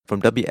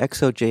From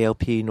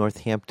WXOJLP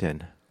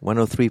Northampton,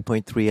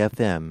 103.3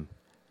 FM,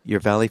 your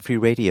Valley Free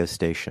radio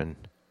station.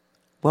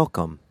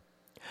 Welcome.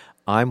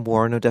 I'm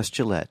Warren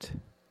Odess-Gillette,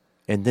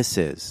 and this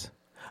is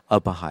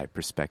A Baha'i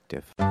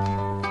Perspective.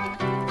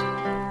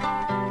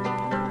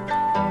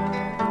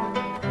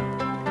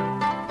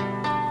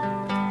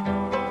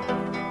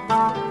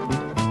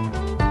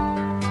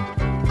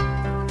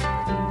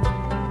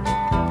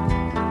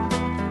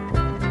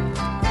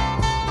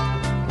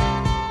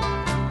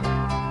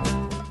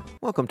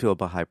 Welcome to A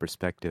Baha'i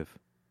Perspective.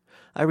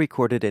 I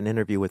recorded an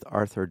interview with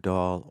Arthur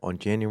Dahl on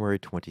January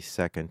 22,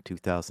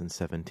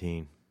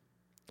 2017.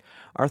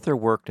 Arthur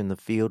worked in the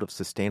field of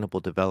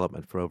sustainable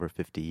development for over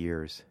 50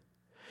 years.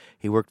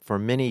 He worked for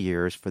many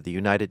years for the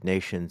United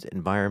Nations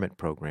Environment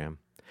Program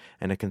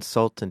and a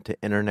consultant to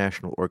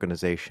international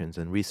organizations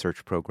and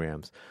research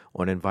programs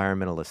on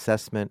environmental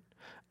assessment,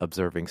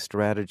 observing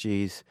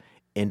strategies,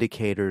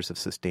 indicators of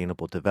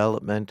sustainable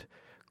development,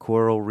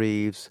 coral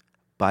reefs,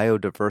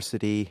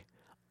 biodiversity,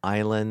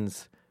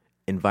 islands,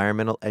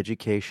 environmental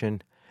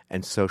education,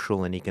 and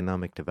social and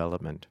economic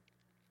development.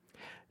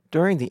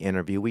 During the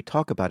interview, we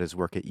talk about his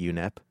work at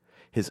UNEP,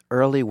 his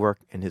early work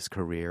in his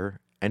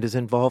career, and his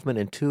involvement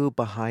in two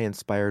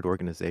Baha'i-inspired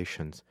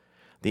organizations,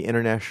 the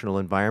International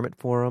Environment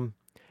Forum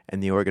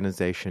and the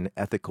organization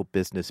Ethical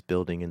Business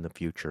Building in the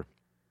Future.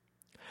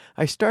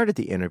 I started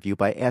the interview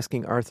by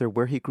asking Arthur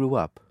where he grew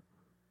up,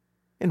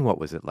 and what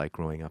was it like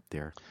growing up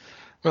there?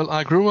 Well,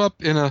 I grew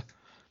up in an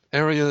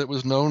area that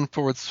was known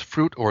for its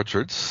fruit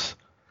orchards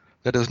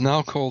that is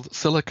now called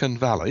Silicon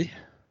Valley.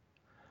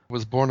 I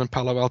was born in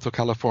Palo Alto,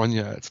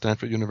 California at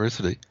Stanford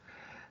University.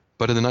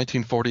 But in the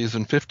 1940s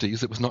and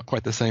 50s, it was not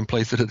quite the same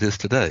place that it is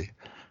today.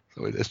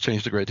 So it has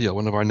changed a great deal.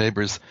 One of our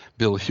neighbors,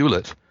 Bill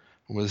Hewlett,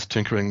 was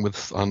tinkering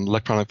on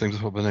electronic things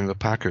by the name of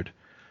Packard.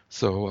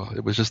 So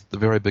it was just the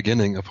very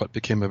beginning of what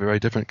became a very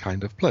different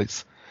kind of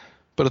place.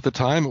 But at the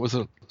time, it was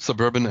a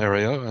suburban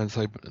area, and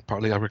say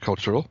partly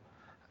agricultural.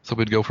 So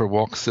we'd go for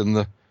walks in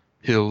the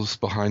hills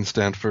behind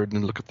Stanford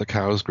and look at the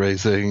cows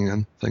grazing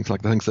and things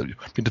like that, things that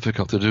would be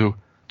difficult to do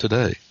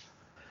today.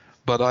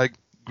 But I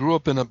grew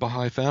up in a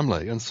Baha'i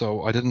family, and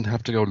so I didn't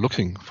have to go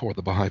looking for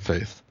the Baha'i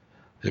faith.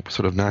 It was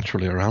sort of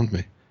naturally around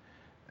me.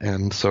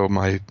 And so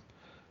my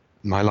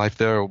life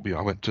there,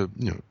 I went to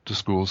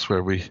schools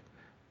where we,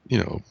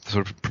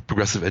 sort of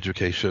progressive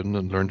education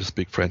and learned to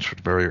speak French at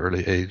a very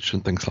early age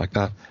and things like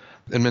that.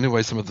 In many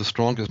ways, some of the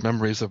strongest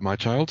memories of my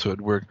childhood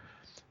were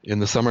in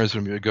the summers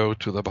when we would go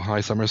to the Baha'i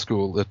summer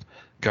school at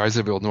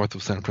Geyserville, north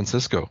of San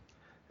Francisco,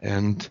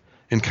 and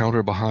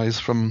encounter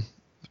Baha'is from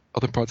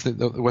other parts of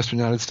the western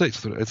United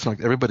States. It's like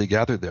everybody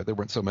gathered there. There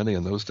weren't so many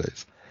in those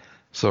days.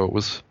 So it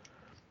was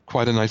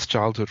quite a nice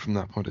childhood from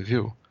that point of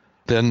view.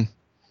 Then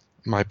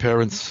my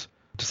parents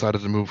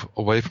decided to move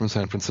away from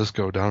San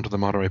Francisco down to the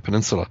Monterey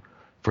Peninsula,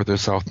 further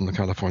south on the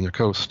California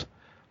coast.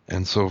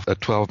 And so at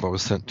 12, I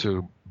was sent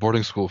to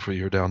boarding school for a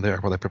year down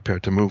there while I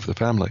prepared to move the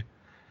family.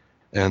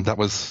 And that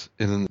was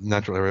in a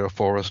natural area, a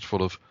forest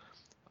full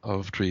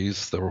of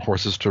trees. There were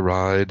horses to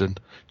ride and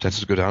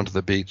chances to go down to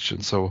the beach.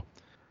 And so,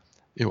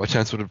 a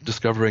chance of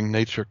discovering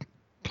nature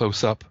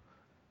close up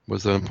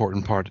was an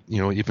important part,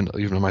 even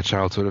in my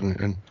childhood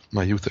and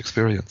my youth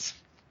experience.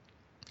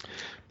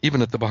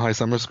 Even at the Baha'i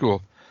summer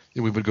school,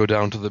 we would go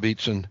down to the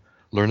beach and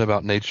learn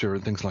about nature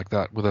and things like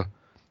that with a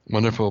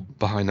wonderful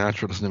Baha'i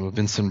naturalist named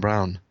Vincent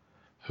Brown,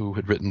 who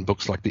had written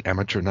books like The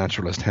Amateur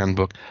Naturalist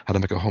Handbook, How to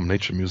Make a Home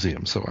Nature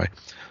Museum. So I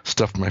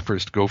stuffed my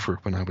first gopher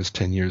when I was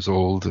 10 years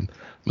old and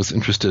was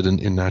interested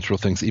in natural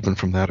things even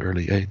from that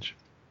early age.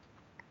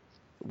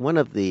 One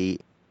of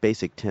the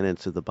basic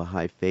tenets of the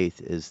Baha'i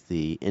faith is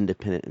the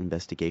independent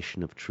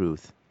investigation of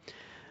truth.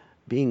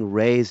 Being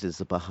raised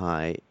as a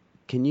Baha'i,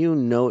 can you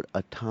note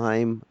a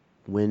time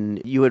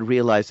when you had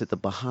realized that the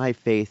Baha'i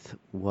faith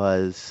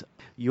was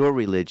your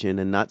religion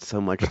and not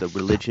so much the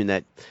religion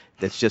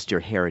that's just your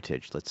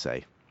heritage, let's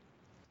say?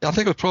 I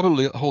think it was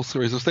probably a whole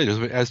series of stages.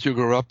 As you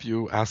grow up,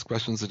 you ask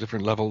questions at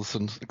different levels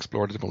and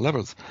explore at different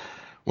levels.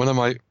 One of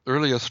my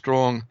earliest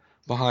strong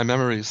Baha'i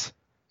memories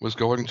was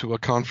going to a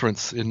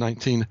conference in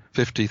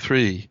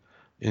 1953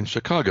 in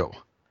Chicago,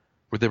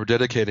 where they were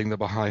dedicating the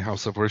Baha'i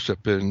House of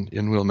Worship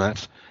in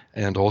Wilmette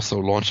and also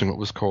launching what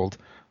was called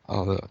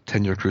the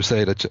 10-Year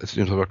Crusade,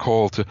 a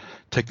call to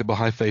take the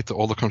Baha'i faith to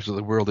all the countries of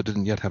the world that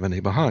didn't yet have any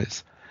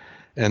Baha'is.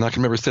 And I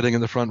can remember sitting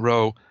in the front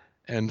row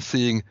and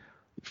seeing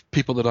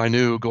people that I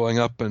knew going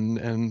up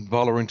and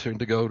volunteering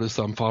to go to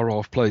some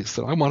far-off place.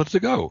 And I wanted to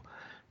go.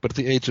 But at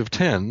the age of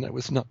 10, it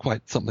was not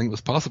quite something that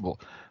was possible.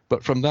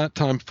 But from that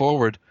time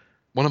forward,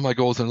 one of my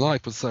goals in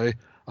life was say,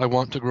 I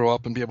want to grow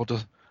up and be able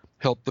to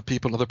help the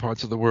people in other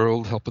parts of the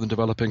world, help in the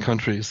developing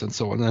countries, and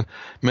so on. And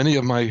many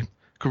of my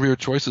career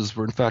choices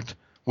were, in fact,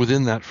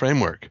 within that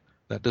framework,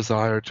 that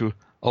desire to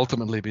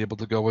ultimately be able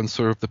to go and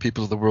serve the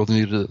people of the world who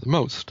needed it the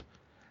most.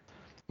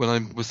 When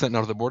I was sent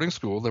out of the boarding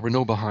school, there were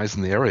no Baha'is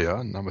in the area,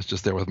 and I was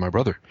just there with my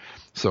brother.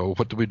 So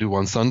what did we do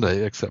on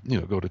Sunday except,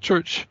 go to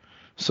church?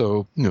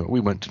 So, we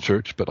went to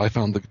church, but I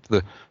found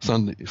the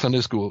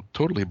Sunday school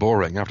totally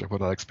boring after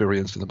what I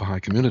experienced in the Baha'i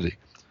community.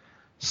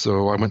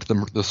 So I went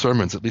to the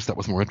sermons. At least that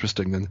was more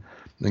interesting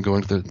than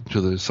going to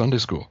the Sunday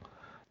school.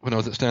 When I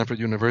was at Stanford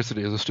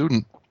University as a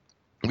student,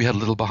 we had a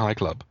little Baha'i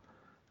club.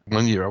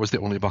 One year I was the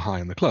only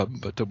Baha'i in the club,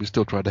 but we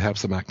still tried to have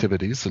some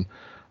activities and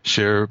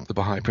share the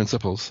Baha'i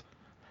principles.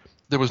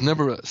 There was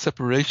never a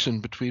separation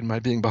between my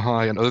being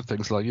Baha'i and other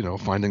things like,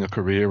 finding a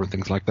career and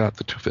things like that.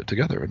 The two fit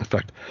together. And in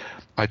fact,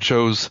 I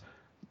chose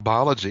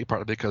biology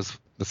partly because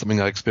that's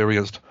something I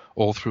experienced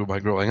all through my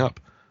growing up.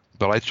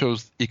 But I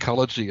chose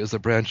ecology as a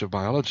branch of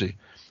biology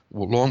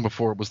long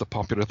before it was the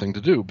popular thing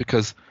to do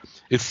because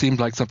it seemed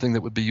like something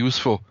that would be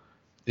useful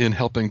in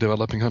helping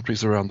developing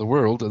countries around the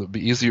world. It would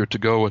be easier to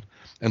go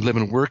and live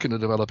and work in a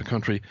developing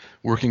country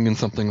working in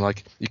something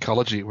like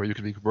ecology where you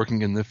could be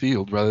working in the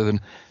field rather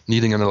than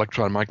needing an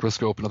electron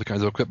microscope and other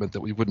kinds of equipment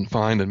that we wouldn't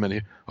find in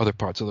many other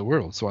parts of the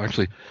world. So I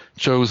actually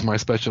chose my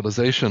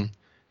specialization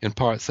in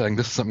part saying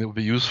this is something that would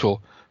be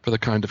useful for the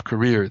kind of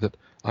career that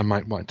I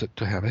might want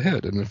to have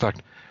ahead. And in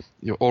fact,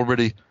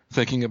 already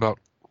thinking about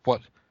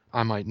what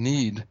I might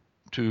need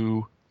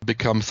to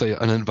become, say,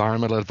 an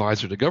environmental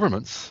advisor to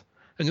governments.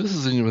 And this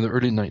is in the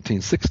early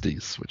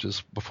 1960s, which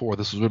is before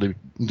this was really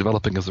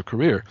developing as a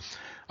career.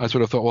 I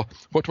sort of thought, well,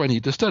 what do I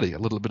need to study? A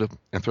little bit of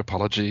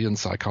anthropology and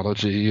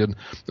psychology and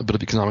a bit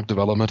of economic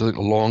development,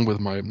 along with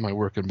my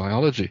work in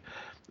biology,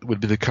 would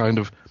be the kind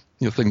of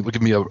thing that would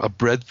give me a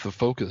breadth of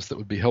focus that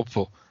would be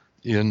helpful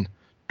in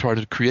trying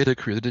to create a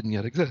career that didn't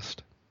yet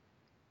exist.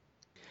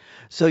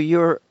 So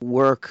your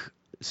work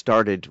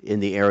started in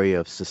the area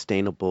of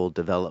sustainable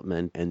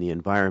development and the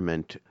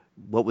environment.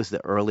 What was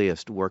the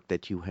earliest work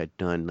that you had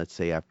done, let's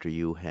say, after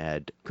you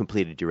had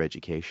completed your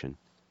education?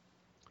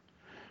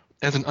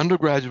 As an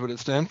undergraduate at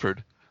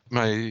Stanford,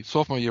 my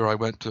sophomore year I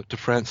went to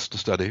France to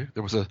study.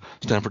 There was a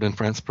Stanford in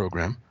France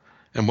program,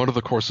 and one of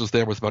the courses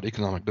there was about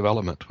economic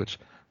development, which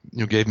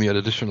gave me an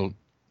additional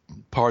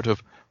part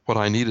of what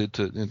I needed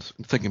in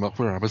thinking about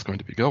where I was going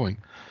to be going.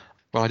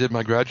 When I did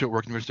my graduate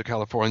work at the University of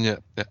California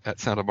at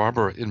Santa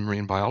Barbara in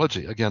marine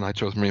biology, again, I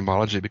chose marine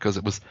biology because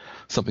it was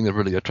something that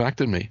really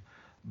attracted me.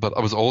 But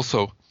I was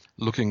also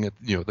looking at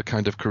the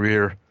kind of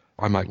career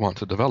I might want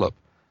to develop,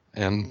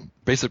 and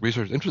basic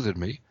research interested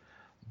me.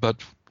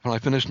 But when I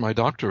finished my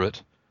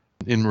doctorate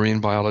in marine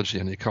biology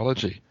and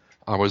ecology,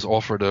 I was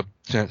offered a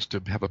chance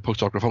to have a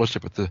postdoctoral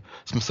fellowship at the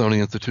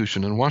Smithsonian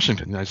Institution in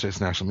Washington, United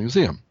States National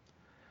Museum.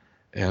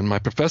 And my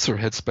professor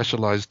had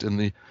specialized in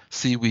the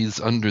seaweeds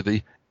under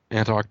the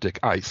Antarctic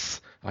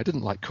ice. I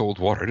didn't like cold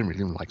water. I didn't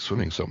really even like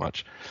swimming so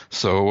much.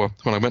 So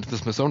when I went to the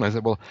Smithsonian, I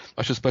said, well,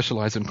 I should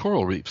specialize in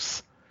coral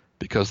reefs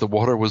because the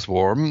water was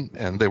warm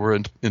and they were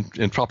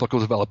in tropical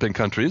developing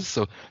countries,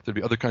 so there'd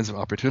be other kinds of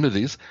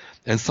opportunities.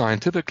 And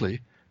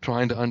scientifically,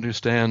 trying to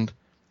understand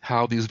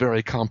how these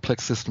very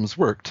complex systems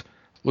worked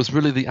was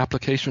really the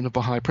application of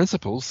Baha'i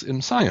principles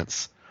in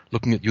science,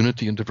 looking at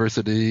unity and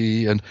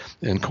diversity and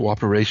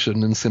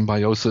cooperation and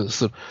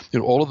symbiosis,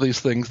 and all of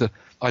these things that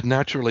I'd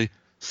naturally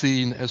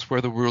seen as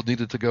where the world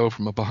needed to go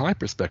from a Baha'i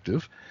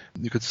perspective.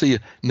 You could see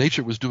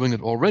nature was doing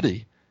it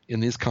already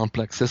in these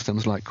complex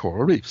systems like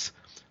coral reefs.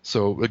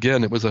 So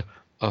again, it was a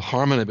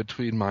harmony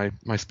between my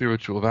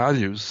spiritual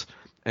values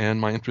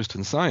and my interest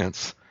in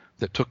science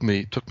that took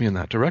me in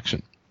that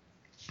direction.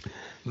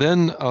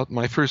 Then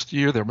my first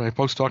year there, my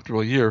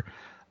postdoctoral year,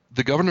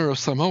 the governor of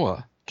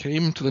Samoa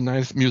came to the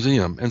nice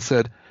museum and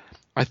said,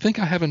 I think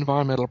I have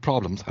environmental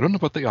problems. I don't know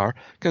what they are.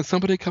 Can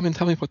somebody come and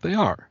tell me what they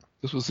are?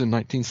 This was in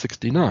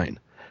 1969.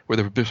 Where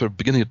they were sort of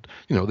beginning,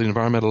 the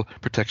Environmental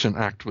Protection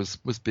Act was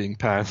being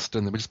passed,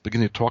 and they were just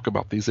beginning to talk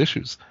about these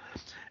issues.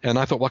 And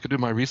I thought, well, I could do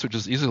my research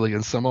as easily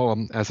in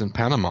Samoa as in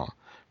Panama, where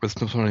the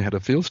Smithsonian had a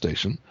field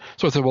station.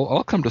 So I said, well,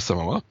 I'll come to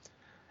Samoa.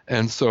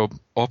 And so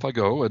off I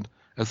go, and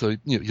as a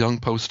young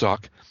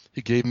postdoc,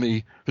 he gave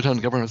me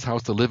Lieutenant Governor's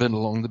house to live in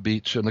along the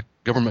beach and a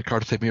government car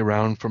to take me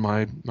around for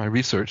my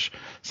research,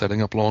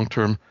 setting up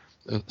long-term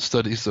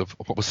studies of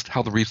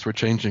how the reefs were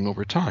changing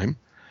over time.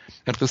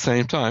 And at the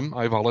same time,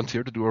 I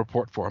volunteered to do a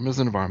report for him as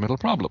environmental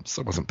problems.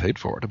 I wasn't paid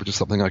for it. It was just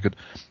something I could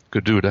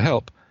do to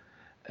help.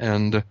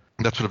 And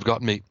that sort of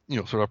got me,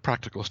 sort of a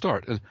practical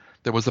start. And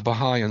there was a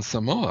Baha'i in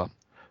Samoa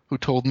who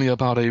told me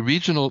about a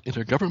regional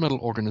intergovernmental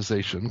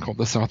organization called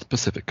the South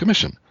Pacific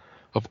Commission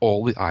of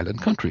all the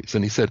island countries.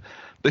 And he said,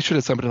 they should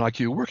have somebody like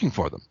you working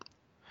for them.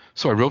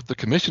 So I wrote the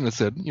commission and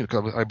said,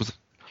 because I was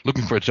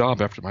looking for a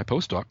job after my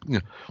postdoc,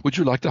 would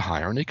you like to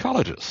hire an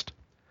ecologist?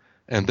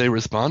 And they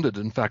responded.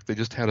 In fact, they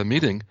just had a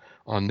meeting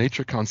on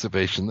nature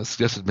conservation that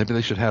suggested maybe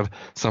they should have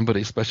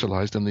somebody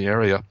specialized in the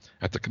area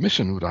at the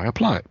commission. Would I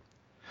apply?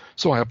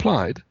 So I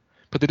applied,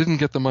 but they didn't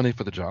get the money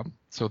for the job,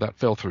 so that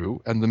fell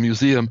through. And the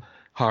museum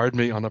hired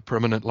me on a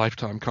permanent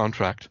lifetime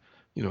contract,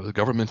 the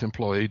government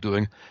employee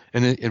doing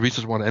any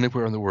research one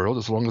anywhere in the world.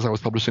 As long as I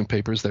was publishing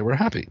papers, they were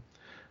happy.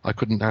 I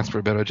couldn't ask for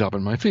a better job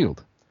in my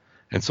field.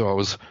 And so I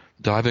was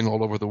diving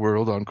all over the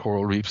world on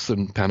coral reefs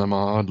in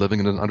Panama, and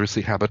living in an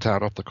undersea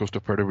habitat off the coast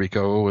of Puerto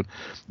Rico, and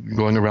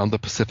going around the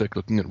Pacific,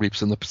 looking at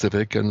reefs in the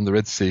Pacific and in the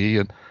Red Sea,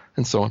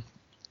 and so on.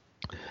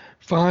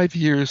 5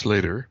 years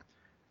later,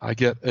 I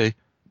get a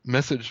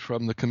message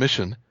from the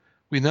commission.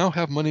 We now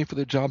have money for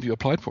the job you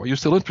applied for. Are you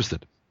still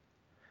interested?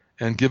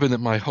 And given that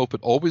my hope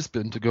had always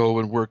been to go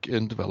and work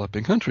in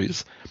developing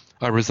countries,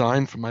 I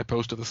resigned from my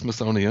post at the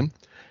Smithsonian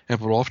and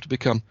went off to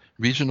become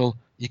regional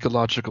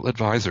ecological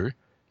advisor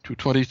to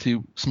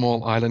 22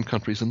 small island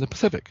countries in the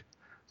Pacific,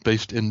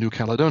 based in New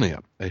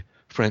Caledonia, a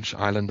French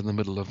island in the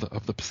middle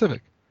of the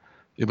Pacific.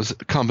 It was a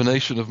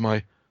combination of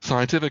my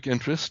scientific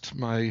interest,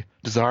 my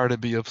desire to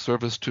be of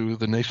service to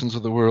the nations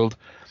of the world,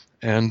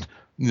 and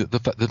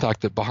the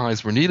fact that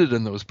Baha'is were needed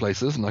in those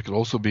places, and I could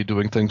also be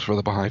doing things for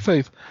the Baha'i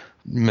faith,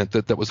 meant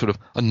that was sort of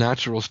a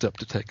natural step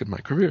to take in my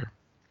career.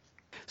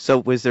 So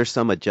was there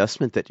some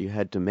adjustment that you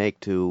had to make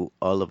to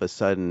all of a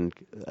sudden,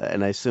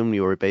 and I assume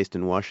you were based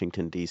in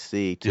Washington,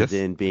 D.C., to Yes.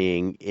 then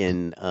being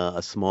in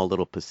a small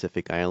little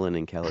Pacific island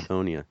in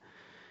Caledonia?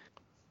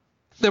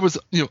 There was,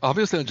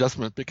 obviously an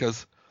adjustment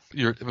because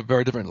you're a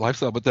very different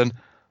lifestyle, but then,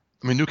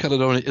 New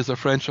Caledonia is a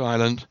French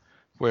island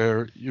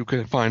where you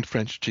can find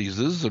French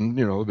cheeses, and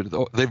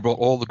they brought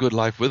all the good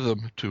life with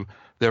them to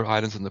their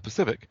islands in the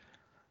Pacific.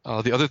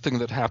 The other thing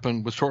that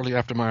happened was shortly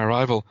after my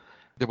arrival,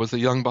 there was a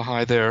young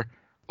Baha'i there,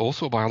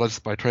 also a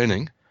biologist by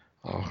training,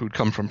 who'd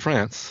come from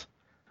France.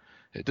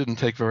 It didn't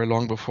take very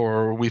long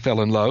before we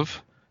fell in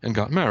love and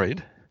got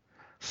married.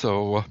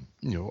 So,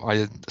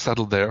 I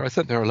settled there. I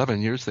spent there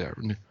 11 years there.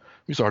 And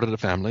we started a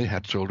family,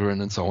 had children,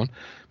 and so on.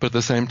 But at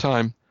the same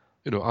time,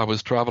 I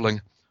was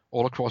traveling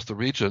all across the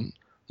region,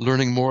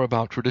 learning more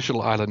about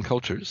traditional island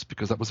cultures,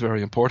 because that was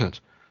very important,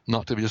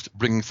 not to be just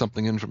bringing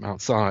something in from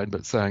outside,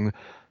 but saying,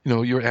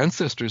 your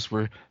ancestors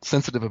were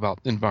sensitive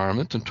about the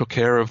environment and took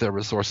care of their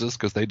resources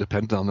because they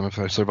depended on them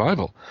for their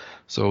survival.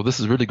 So this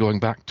is really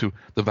going back to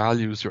the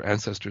values your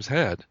ancestors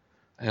had,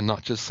 and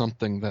not just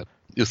something that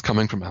is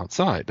coming from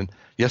outside. And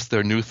yes,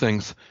 there are new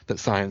things that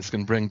science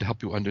can bring to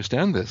help you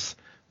understand this,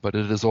 but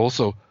it is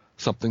also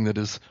something that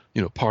is,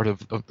 part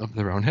of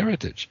their own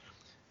heritage.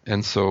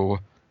 And so,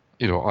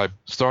 I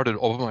started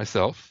all by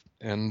myself,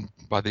 and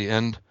by the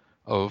end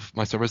of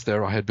my service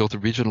there, I had built a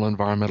regional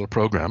environmental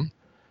program,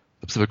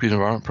 the Pacific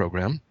Regional Environment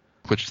Program,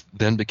 which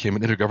then became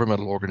an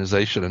intergovernmental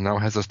organization and now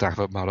has a staff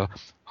of about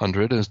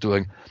 100 and is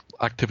doing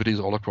activities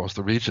all across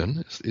the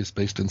region. It's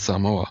based in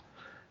Samoa.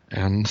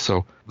 And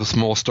so the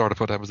small start of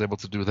what I was able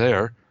to do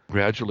there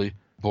gradually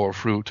bore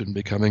fruit in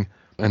becoming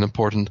an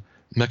important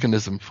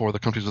mechanism for the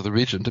countries of the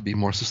region to be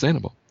more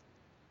sustainable.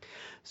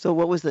 So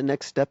what was the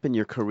next step in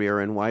your career,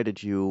 and why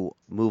did you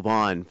move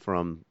on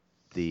from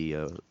the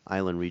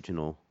island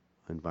regional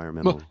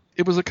environmental? Well,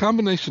 it was a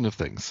combination of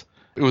things.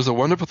 It was a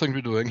wonderful thing to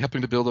be doing,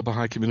 helping to build a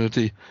Baha'i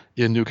community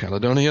in New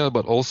Caledonia,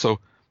 but also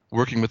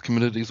working with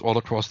communities all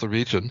across the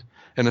region.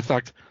 And in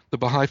fact, the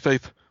Baha'i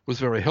faith was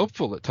very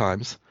helpful at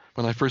times.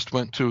 When I first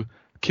went to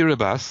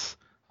Kiribati,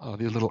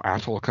 the little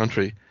atoll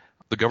country,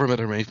 the government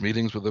arranged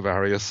meetings with the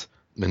various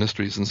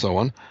ministries and so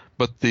on.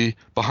 But the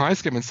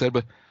Baha'is came and said,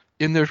 but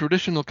in their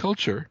traditional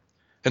culture,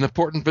 an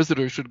important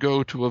visitor should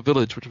go to a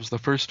village, which was the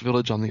first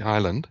village on the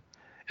island,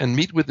 and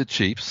meet with the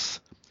chiefs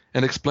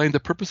and explain the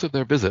purpose of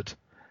their visit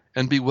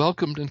and be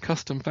welcomed in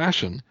custom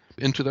fashion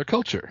into their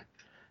culture.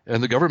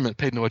 And the government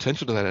paid no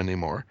attention to that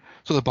anymore.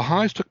 So the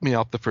Baha'is took me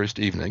out the first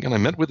evening, and I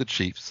met with the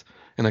chiefs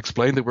and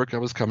explained the work I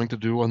was coming to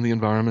do on the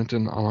environment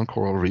and on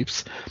coral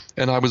reefs.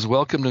 And I was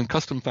welcomed in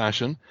custom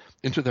fashion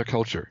into their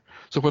culture.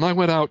 So when I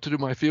went out to do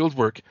my field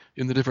work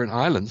in the different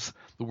islands,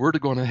 the word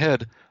had gone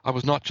ahead. I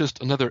was not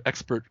just another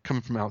expert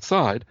coming from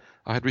outside.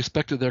 I had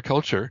respected their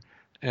culture,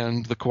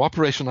 and the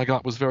cooperation I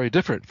got was very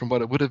different from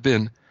what it would have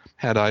been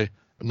had I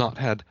not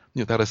had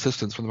that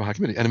assistance from the Baha'i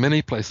community. And in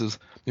many places,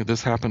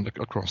 this happened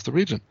across the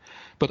region.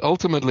 But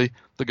ultimately,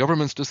 the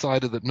governments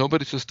decided that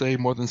nobody should stay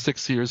more than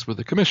 6 years with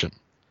the commission.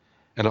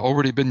 And I'd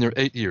already been there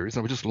 8 years,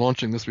 and I was just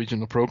launching this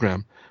regional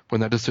program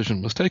when that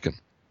decision was taken.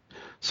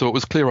 So it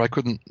was clear I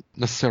couldn't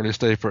necessarily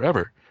stay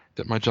forever,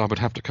 that my job would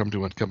have to come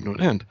to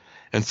an end.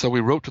 And so we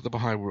wrote to the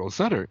Baha'i World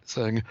Center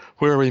saying,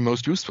 where are we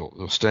most useful?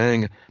 So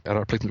staying at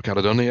our place in New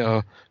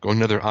Caledonia, going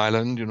to another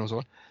island, so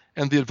on.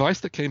 And the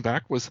advice that came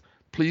back was,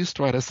 please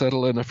try to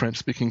settle in a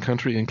French-speaking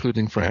country,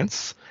 including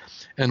France,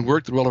 and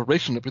work the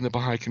relationship between the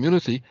Baha'i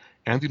community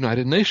and the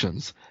United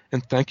Nations,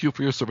 and thank you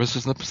for your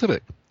services in the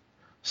Pacific.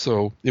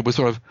 So it was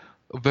sort of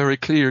a very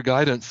clear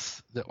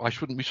guidance that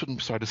we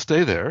shouldn't try to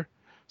stay there.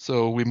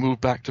 So we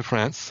moved back to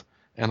France,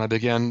 and I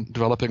began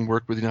developing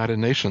work with the United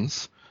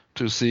Nations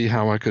to see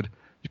how I could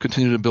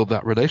continue to build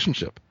that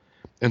relationship.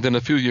 And then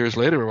a few years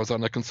later, I was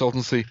on a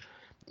consultancy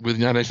with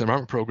the United Nations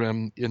Environment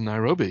Program in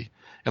Nairobi.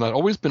 And I'd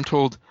always been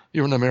told,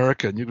 you're an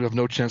American, you have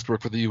no chance to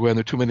work for the UN,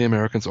 there are too many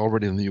Americans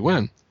already in the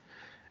UN.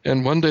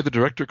 And one day the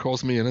director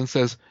calls me in and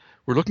says,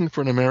 we're looking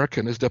for an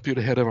American as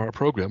deputy head of our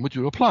program, would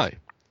you apply?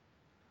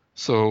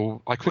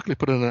 So I quickly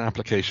put in an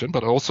application,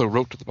 but I also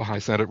wrote to the Baha'i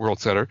World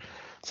Center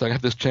saying I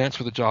have this chance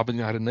for the job in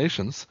the United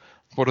Nations,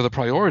 what are the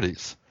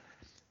priorities?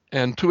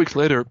 And 2 weeks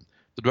later,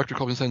 the director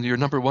called me saying, you're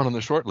number one on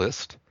the short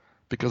list,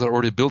 because I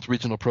already built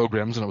regional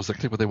programs and it was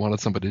exactly what they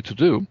wanted somebody to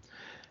do.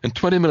 And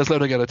 20 minutes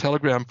later, I got a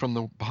telegram from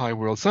the Baha'i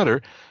World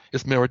Center.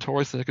 It's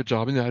meritorious to take a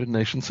job in the United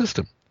Nations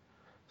system.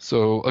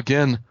 So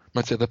again,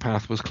 I'd say the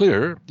path was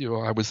clear.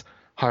 I was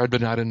hired by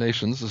the United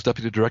Nations as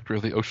Deputy Director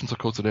of the Oceans and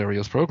Coastal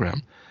Areas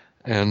Program.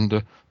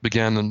 and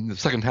began in the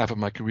second half of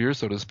my career,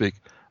 so to speak,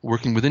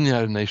 working within the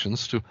United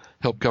Nations to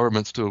help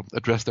governments to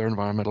address their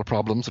environmental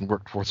problems and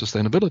work for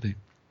sustainability.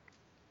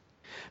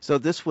 So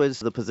this was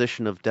the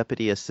position of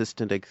Deputy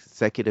Assistant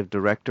Executive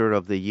Director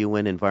of the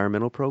UN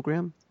Environmental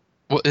Program?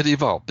 Well, it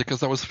evolved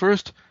because I was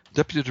first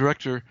Deputy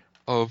Director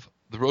of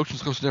the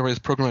Oceans, Coast and Areas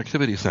Program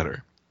Activity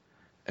Center.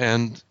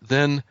 And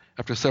then,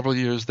 after several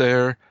years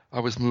there, I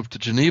was moved to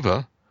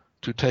Geneva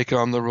to take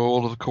on the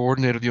role of the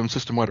coordinator of the UN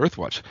System-Wide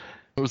Earthwatch.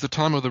 It was the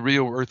time of the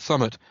Rio Earth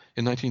Summit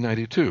in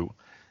 1992.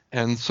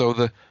 And so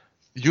the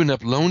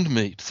UNEP loaned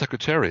me to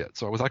Secretariat.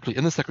 So I was actually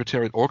in the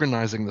Secretariat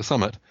organizing the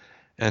summit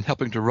and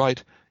helping to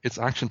write its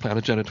action plan,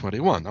 Agenda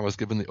 21. I was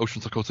given the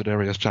Oceans and Coastal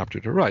Areas chapter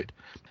to write.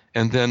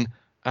 And then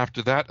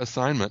after that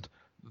assignment,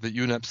 the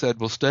UNEP said,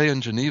 we'll stay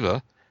in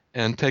Geneva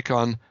and take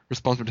on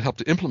responsibility to help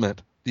to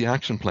implement the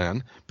action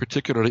plan,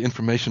 particularly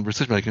information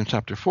decision making in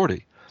Chapter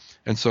 40.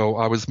 And so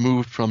I was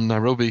moved from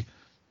Nairobi,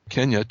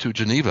 Kenya to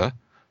Geneva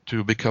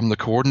to become the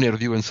coordinator of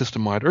the UN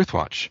System-Wide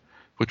Earthwatch,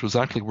 which was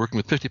actually working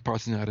with 50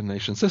 parts of the United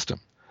Nations system.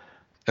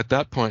 At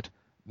that point,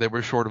 they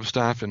were short of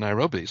staff in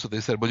Nairobi, so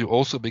they said, will you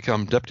also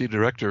become Deputy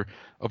Director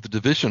of the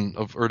Division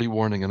of Early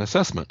Warning and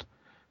Assessment,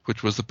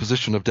 which was the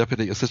position of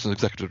Deputy Assistant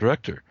Executive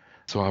Director.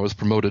 So I was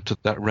promoted to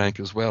that rank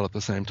as well at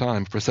the same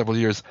time. For several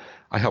years,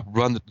 I helped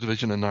run the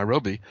division in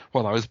Nairobi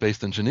while I was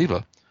based in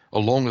Geneva,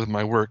 along with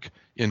my work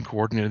in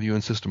coordinating the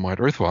UN System-Wide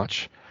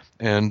Earthwatch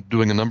and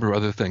doing a number of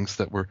other things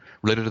that were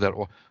related to that,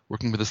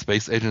 working with the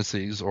space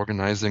agencies,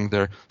 organizing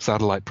their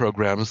satellite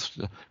programs,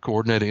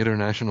 coordinating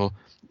international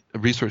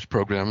research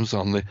programs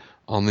on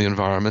the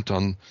environment,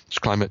 on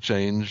climate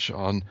change,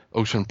 on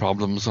ocean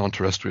problems, on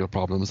terrestrial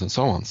problems, and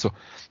so on. So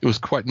it was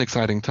quite an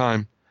exciting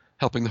time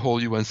helping the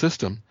whole UN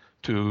system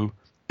to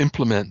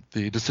implement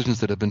the decisions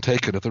that had been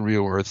taken at the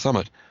Rio Earth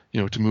Summit,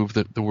 to move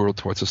the world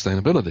towards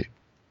sustainability.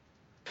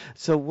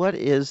 So what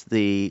is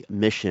the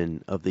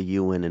mission of the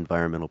UN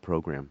Environmental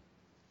Program?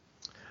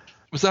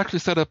 It was actually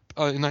set up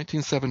in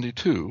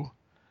 1972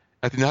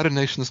 at the United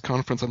Nations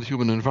Conference on the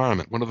Human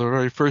Environment, one of the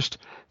very first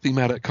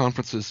thematic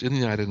conferences in the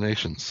United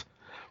Nations,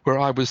 where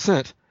I was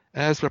sent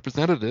as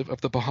representative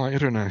of the Bahá'í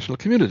international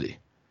community.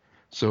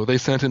 So they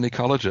sent an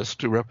ecologist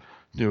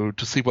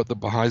to see what the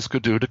Baha'is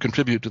could do to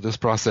contribute to this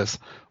process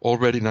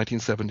already in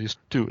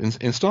 1972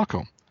 in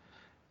Stockholm.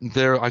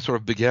 There I sort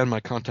of began my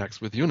contacts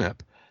with UNEP,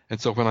 and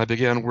so when I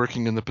began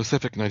working in the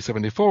Pacific in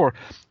 1974,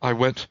 I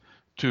went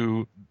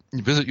to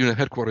visit UNEP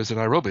headquarters in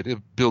Nairobi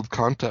to build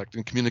contact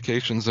and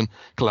communications and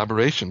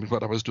collaboration with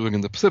what I was doing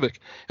in the Pacific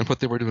and what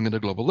they were doing at a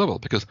global level,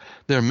 because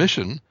their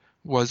mission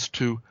was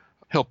to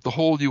help the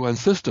whole UN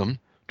system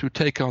to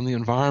take on the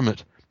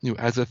environment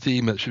as a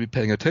theme that should be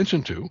paying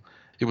attention to.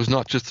 It was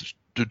not just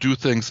to do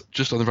things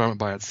just on the environment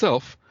by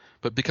itself,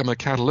 but become a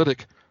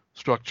catalytic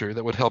structure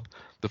that would help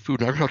the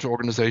Food and Agriculture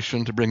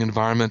Organization to bring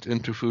environment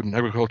into food and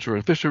agriculture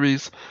and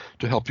fisheries,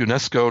 to help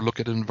UNESCO look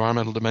at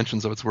environmental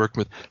dimensions of its work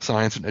with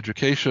science and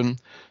education,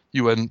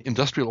 UN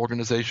Industrial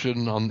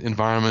Organization on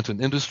environment and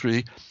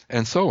industry,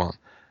 and so on.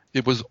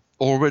 It was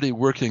already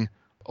working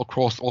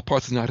across all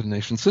parts of the United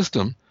Nations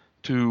system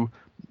to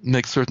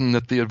make certain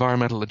that the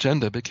environmental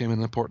agenda became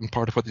an important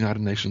part of what the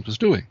United Nations was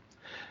doing.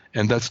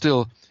 And that's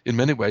still, in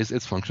many ways,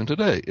 its function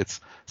today. It's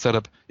set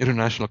up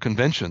international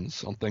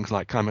conventions on things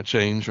like climate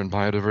change and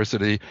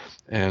biodiversity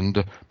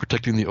and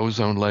protecting the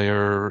ozone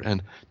layer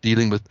and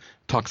dealing with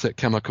toxic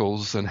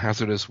chemicals and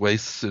hazardous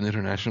wastes in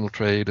international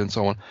trade and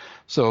so on.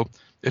 So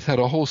it had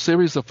a whole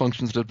series of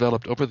functions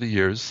developed over the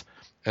years,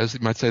 as you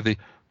might say,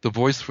 the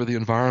voice for the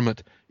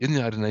environment in the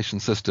United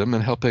Nations system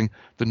and helping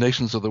the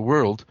nations of the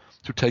world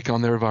to take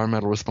on their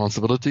environmental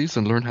responsibilities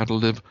and learn how to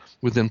live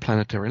within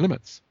planetary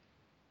limits.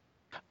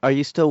 Are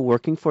you still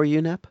working for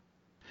UNEP?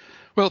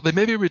 Well, they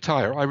made me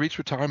retire. I reached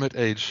retirement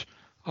age,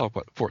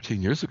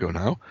 14 years ago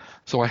now.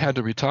 So I had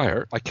to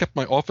retire. I kept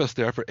my office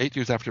there for 8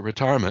 years after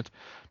retirement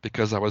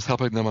because I was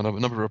helping them on a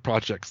number of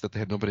projects that they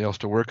had nobody else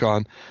to work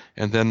on.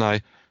 And then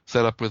I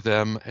set up with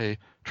them a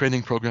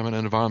training program in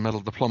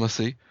environmental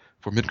diplomacy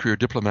for mid-career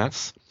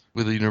diplomats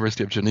with the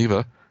University of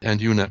Geneva and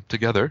UNEP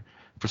together.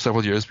 For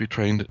several years, we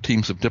trained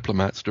teams of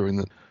diplomats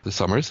during the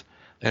summers.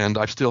 And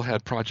I've still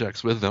had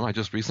projects with them. I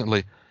just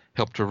recently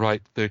helped to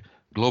write the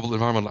Global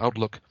Environmental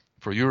Outlook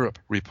for Europe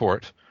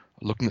report,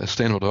 looking at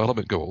Sustainable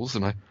Development Goals,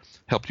 and I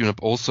helped UNEP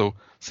also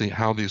see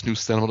how these new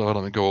Sustainable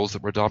Development Goals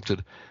that were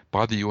adopted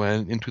by the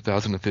UN in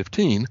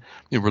 2015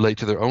 relate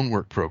to their own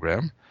work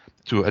program,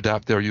 to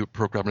adapt their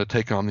program to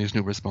take on these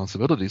new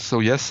responsibilities.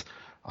 So yes,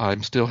 I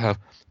still have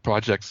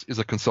projects as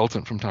a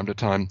consultant from time to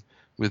time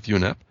with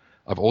UNEP.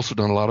 I've also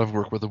done a lot of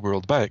work with the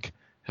World Bank,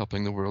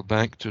 helping the World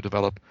Bank to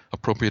develop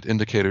appropriate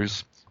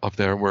indicators of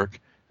their work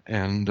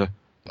and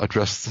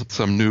address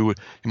some new, you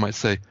might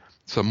say,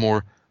 some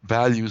more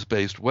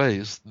values-based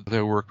ways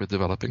their work with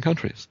developing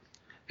countries.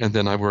 And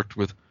then I worked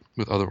with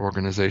other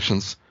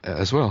organizations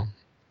as well.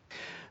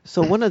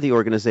 So one of the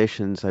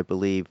organizations I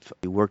believe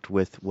you worked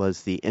with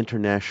was the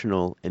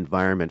International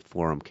Environment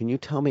Forum. Can you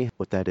tell me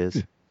what that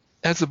is?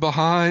 As a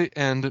Baha'i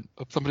and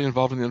somebody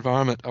involved in the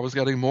environment, I was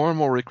getting more and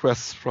more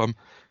requests from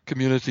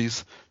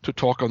communities to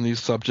talk on these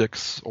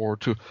subjects or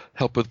to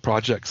help with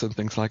projects and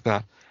things like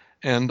that.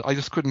 And I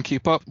just couldn't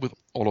keep up with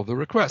all of the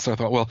requests. I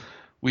thought, well,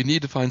 we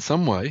need to find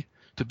some way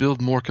to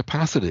build more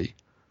capacity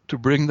to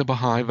bring the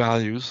Baha'i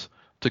values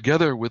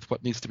together with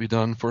what needs to be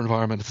done for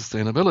environmental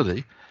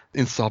sustainability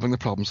in solving the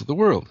problems of the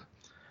world.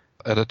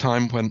 At a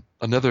time when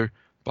another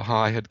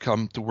Baha'i had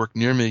come to work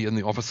near me in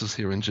the offices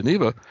here in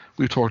Geneva,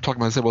 we were talking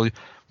about, I said, well,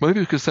 maybe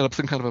we could set up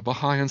some kind of a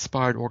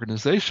Baha'i-inspired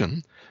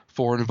organization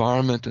for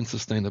environment and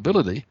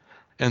sustainability,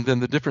 and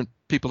then the different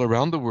people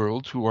around the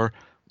world who are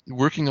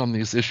working on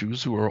these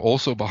issues, who are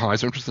also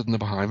Baha'is, are interested in the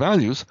Baha'i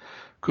values,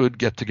 could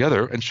get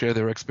together and share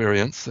their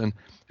experience and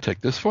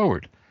take this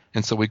forward.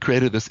 And so we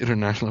created this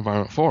International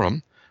Environment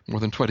Forum more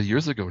than 20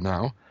 years ago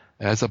now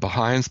as a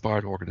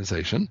Baha'i-inspired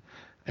organization,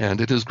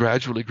 and it has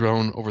gradually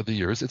grown over the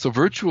years. It's a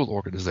virtual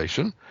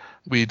organization.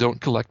 We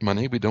don't collect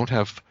money. We don't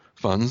have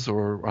funds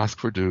or ask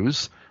for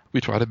dues.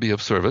 We try to be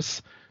of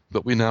service,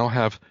 but we now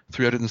have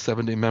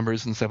 370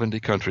 members in 70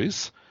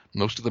 countries,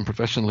 most of them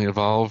professionally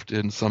involved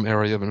in some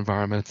area of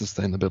environment and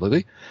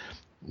sustainability.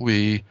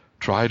 We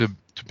try to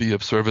be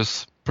of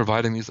service,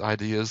 providing these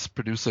ideas,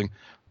 producing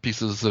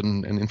pieces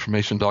and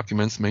information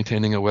documents,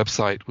 maintaining a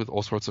website with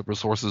all sorts of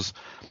resources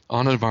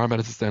on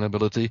environment and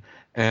sustainability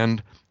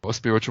and a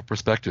spiritual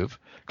perspective,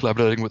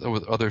 collaborating with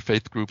other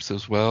faith groups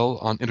as well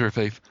on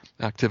interfaith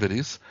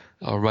activities,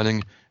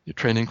 running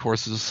training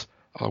courses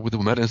with the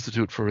Met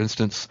Institute, for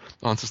instance,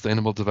 on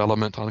sustainable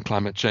development, on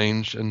climate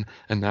change, and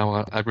now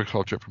on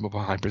agriculture from a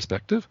Baha'i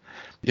perspective.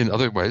 In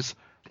other ways,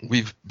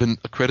 we've been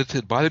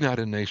accredited by the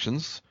United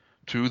Nations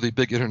to the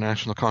big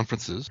international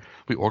conferences.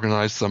 We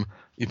organized some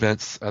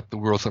events at the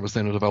World Summit of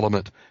Sustainable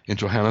Development in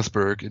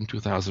Johannesburg in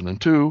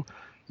 2002.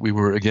 We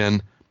were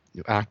again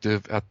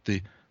active at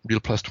the Real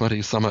Plus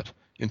 20 Summit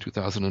in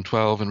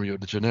 2012 in Rio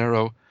de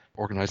Janeiro,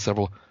 organized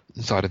several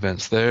side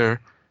events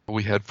there.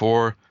 We had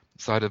 4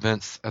 side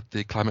events at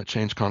the Climate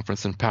Change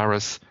Conference in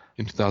Paris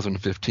in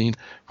 2015,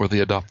 where they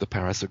adopt the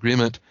Paris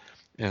Agreement.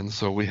 And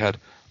so we had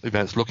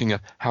events looking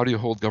at how do you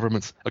hold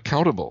governments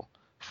accountable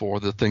for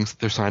the things that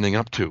they're signing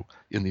up to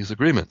in these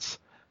agreements,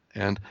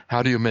 and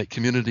how do you make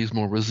communities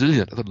more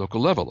resilient at the local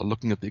level. And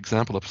looking at the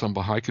example of some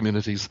Baha'i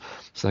communities,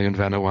 say in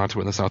Vanuatu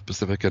in the South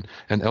Pacific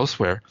and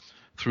elsewhere,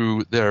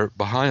 through their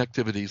Baha'i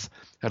activities,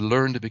 had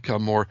learned to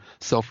become more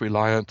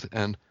self-reliant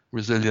and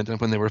resilient.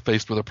 And when they were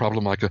faced with a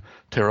problem like a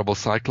terrible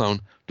cyclone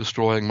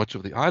destroying much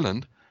of the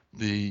island,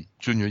 the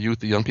junior youth,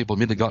 the young people,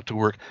 immediately got to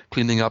work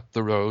cleaning up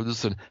the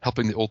roads and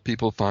helping the old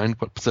people find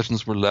what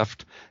possessions were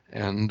left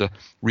and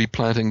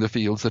replanting the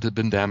fields that had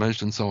been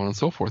damaged and so on and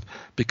so forth,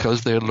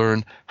 because they had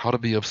learned how to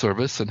be of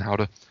service and how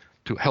to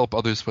help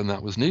others when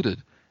that was needed.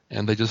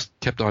 And they just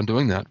kept on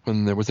doing that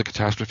when there was a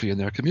catastrophe in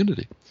their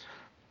community.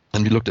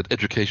 And we looked at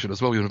education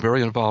as well. We were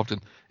very involved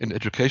in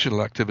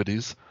educational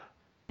activities.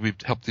 We've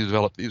helped to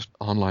develop these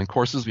online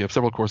courses. We have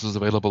several courses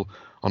available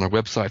on our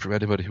website for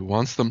anybody who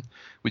wants them.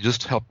 We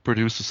just helped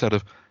produce a set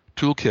of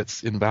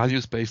toolkits in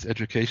values-based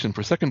education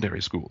for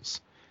secondary schools,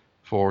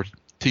 for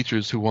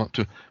teachers who want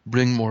to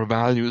bring more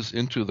values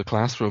into the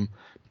classroom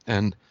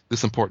and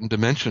this important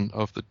dimension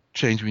of the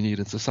change we need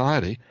in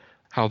society,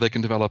 how they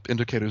can develop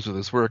indicators of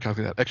this work, how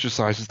they have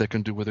exercises they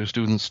can do with their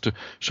students to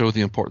show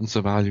the importance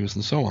of values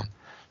and so on.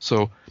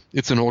 So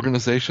it's an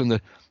organization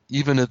that,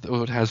 even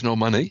though it has no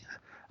money,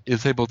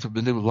 is able to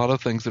do a lot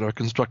of things that are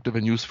constructive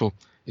and useful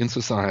in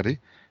society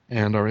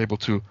and are able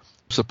to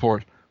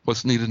support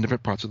what's needed in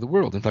different parts of the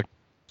world. In fact,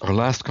 our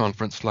last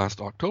conference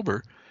last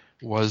October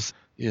was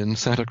in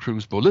Santa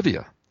Cruz,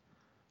 Bolivia,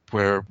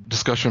 where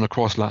discussion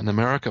across Latin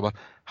America about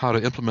how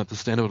to implement the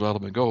Sustainable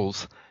Development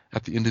Goals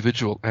at the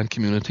individual and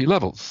community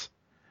levels.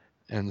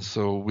 And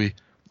so we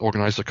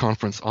organized a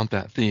conference on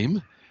that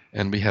theme,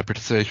 and we had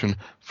participation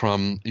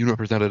from a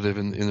representative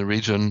in the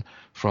region,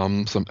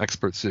 from some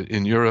experts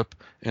in Europe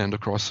and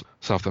across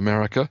South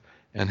America,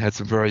 and had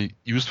some very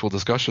useful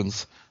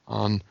discussions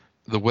on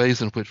the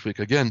ways in which we,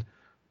 again,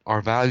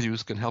 our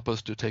values can help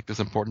us to take this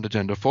important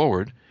agenda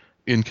forward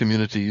in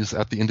communities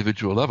at the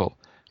individual level.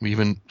 We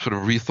even sort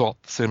of rethought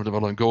the Sustainable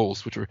Development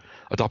Goals, which were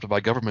adopted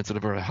by governments at a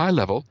very high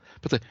level,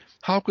 but say,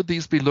 how could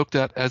these be looked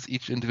at as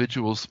each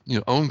individual's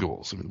own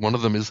goals? I mean, one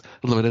of them is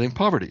eliminating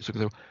poverty.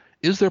 So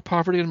is there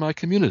poverty in my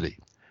community?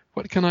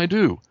 What can I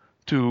do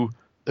to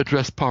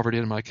address poverty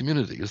in my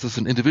community? Is this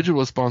an individual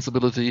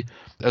responsibility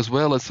as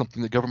well as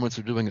something that governments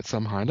are doing at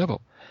some high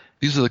level?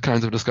 These are the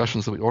kinds of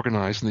discussions that we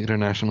organize in the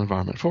International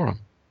Environment Forum.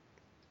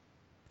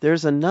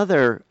 There's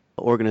another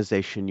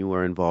organization you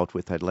are involved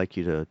with I'd like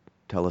you to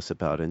tell us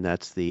about, and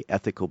that's the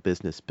Ethical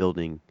Business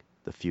Building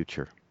the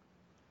Future.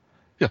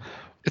 Yeah,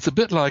 it's a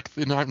bit like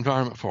the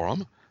Environment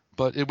Forum,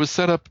 but it was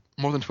set up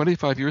more than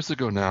 25 years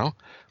ago now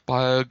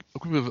by a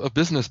group of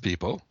business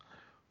people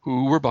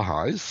who were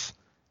Baha'is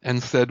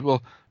and said,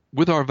 well,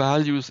 with our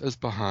values as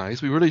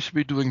Baha'is, we really should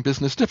be doing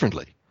business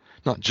differently,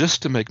 not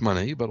just to make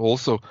money, but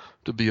also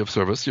to be of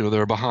service.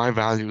 There are Baha'i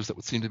values that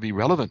would seem to be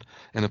relevant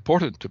and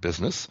important to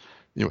business,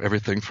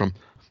 everything from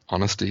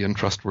honesty and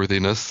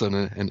trustworthiness and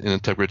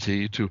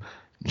integrity to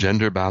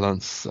gender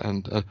balance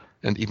and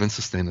even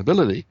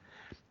sustainability.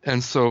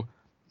 And so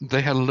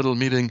they had a little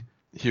meeting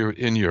here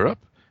in Europe,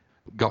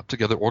 got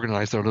together,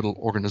 organized their little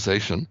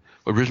organization,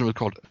 originally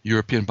called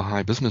European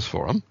Baha'i Business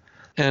Forum,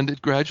 and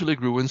it gradually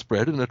grew and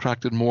spread and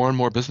attracted more and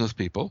more business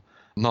people,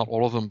 not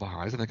all of them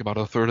Baha'is. I think about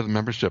a third of the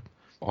membership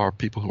are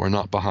people who are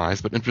not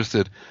Baha'is, but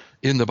interested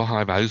in the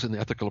Baha'i values and the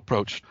ethical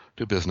approach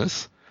to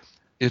business.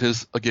 It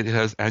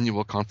has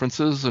annual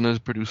conferences and has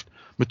produced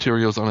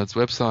materials on its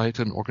website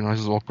and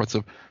organizes all sorts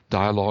of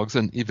dialogues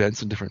and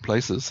events in different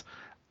places.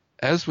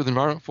 As with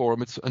Environment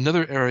Forum, it's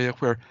another area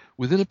where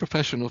within a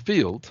professional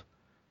field,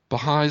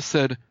 Baha'is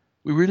said,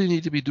 we really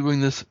need to be doing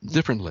this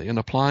differently and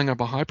applying our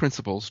Baha'i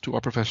principles to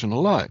our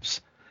professional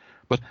lives.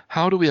 But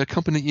how do we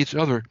accompany each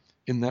other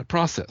in that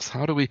process?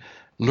 How do we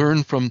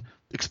learn from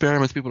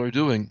experiments people are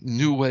doing,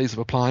 new ways of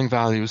applying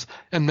values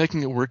and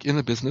making it work in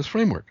a business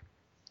framework?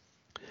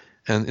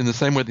 And in the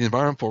same way, the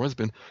Environment Forum has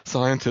been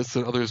scientists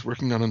and others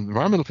working on an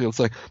environmental field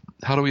saying,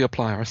 how do we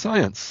apply our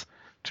science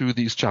to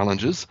these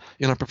challenges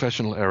in our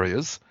professional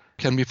areas?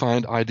 Can we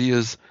find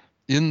ideas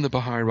in the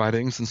Baha'i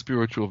writings and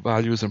spiritual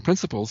values and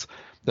principles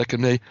that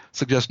may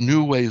suggest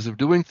new ways of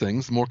doing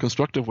things, more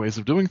constructive ways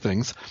of doing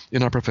things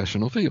in our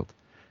professional field?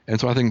 And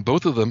so I think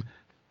both of them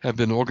have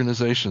been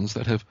organizations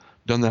that have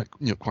done that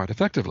quite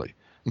effectively.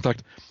 In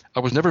fact, I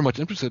was never much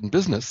interested in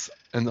business,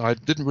 and I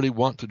didn't really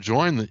want to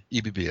join the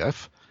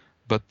EBBF,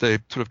 but they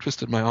sort of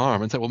twisted my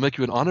arm and said, we'll make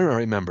you an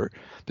honorary member,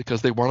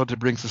 because they wanted to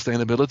bring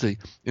sustainability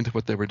into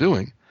what they were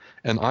doing.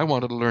 And I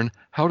wanted to learn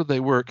how did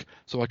they work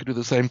so I could do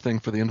the same thing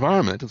for the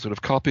environment, and sort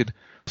of copied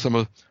some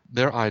of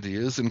their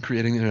ideas in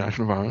creating the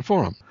International Environment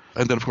Forum.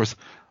 And then, of course,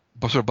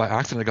 sort of by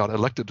accident, I got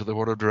elected to the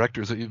board of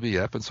directors at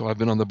UVF, and so I've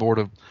been on the board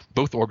of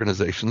both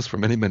organizations for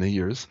many, many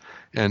years,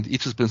 and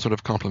each has been sort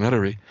of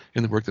complementary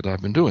in the work that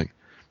I've been doing.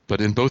 But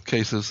in both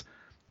cases,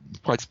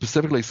 quite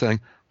specifically saying,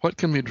 what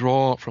can we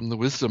draw from the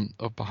wisdom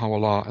of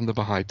Baha'u'llah and the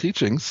Baha'i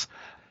teachings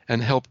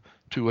and help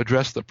to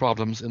address the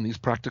problems in these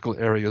practical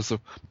areas of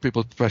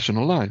people's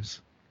professional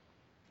lives?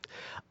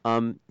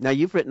 Now,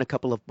 you've written a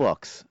couple of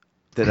books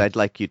that I'd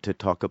like you to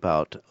talk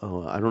about.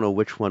 I don't know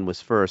which one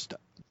was first.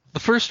 The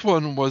first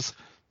one was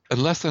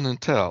Unless and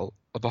Until,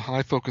 a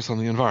Baha'i Focus on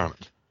the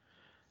Environment.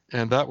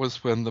 And that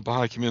was when the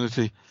Baha'i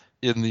community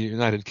in the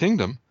United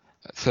Kingdom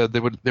said they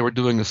were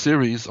doing a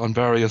series on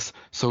various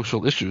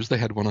social issues. They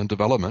had one on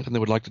development, and they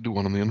would like to do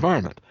one on the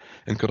environment.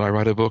 And could I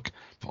write a book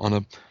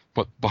on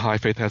what Baha'i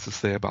faith has to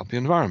say about the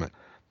environment?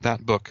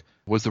 That book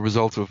was the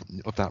result of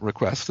that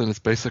request, and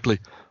it basically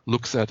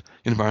looks at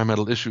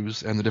environmental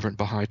issues and the different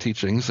Baha'i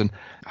teachings and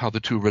how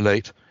the two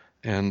relate,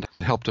 and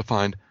help to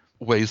find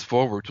ways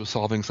forward to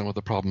solving some of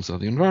the problems of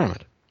the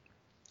environment.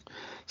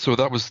 So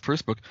that was the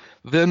first book.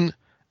 Then,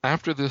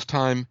 after this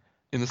time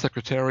in the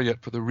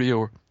Secretariat for the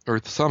Rio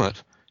Earth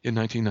Summit in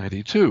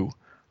 1992,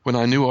 when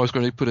I knew I was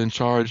going to be put in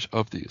charge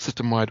of the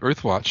system-wide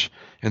Earth Watch,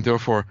 and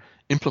therefore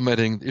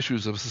implementing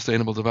issues of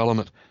sustainable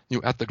development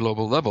at the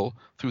global level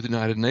through the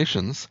United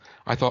Nations,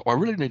 I thought, well, I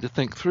really need to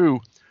think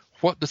through,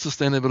 what does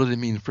sustainability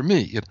mean for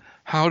me? And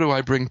how do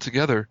I bring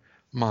together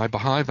my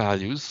Baha'i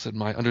values and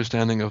my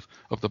understanding of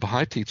the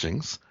Baha'i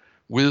teachings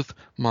with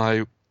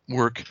my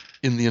work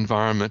in the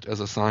environment as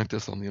a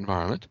scientist on the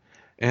environment,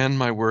 and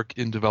my work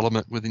in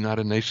development with the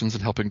United Nations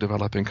and helping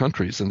developing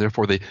countries, and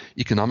therefore the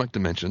economic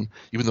dimension,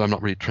 even though I'm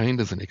not really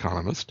trained as an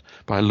economist,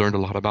 but I learned a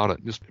lot about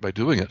it just by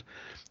doing it,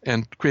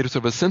 and create a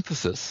sort of a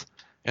synthesis.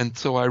 And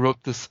so I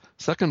wrote this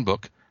second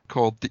book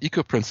called The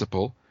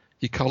Eco-Principle,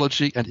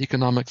 Ecology and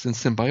Economics in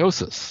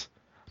Symbiosis,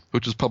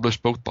 which was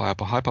published both by a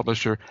Baha'i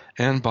publisher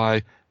and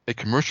by a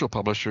commercial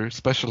publisher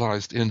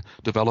specialized in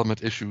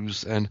development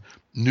issues and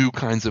new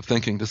kinds of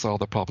thinking to solve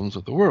the problems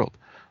of the world.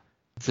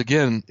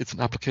 It's an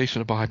application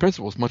of Baha'i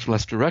principles, much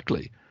less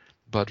directly,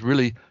 but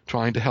really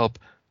trying to help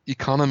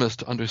economists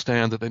to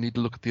understand that they need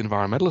to look at the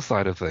environmental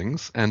side of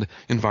things, and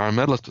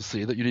environmentalists to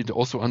see that you need to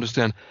also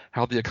understand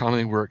how the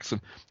economy works,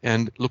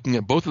 and looking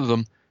at both of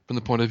them from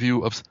the point of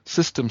view of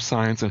system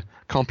science and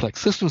complex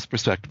systems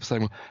perspective,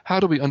 saying, well, how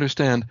do we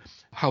understand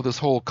how this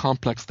whole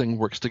complex thing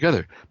works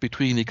together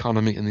between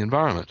economy and the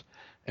environment?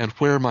 And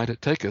where might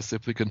it take us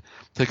if we can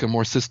take a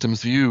more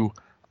systems view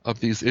of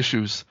these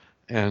issues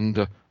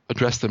and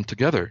address them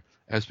together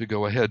as we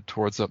go ahead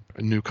towards a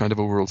new kind of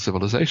a world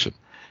civilization?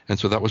 And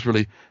so that was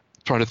really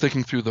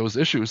thinking through those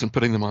issues and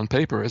putting them on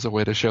paper as a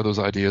way to share those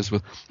ideas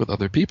with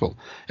other people.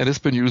 And it's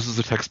been used as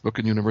a textbook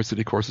in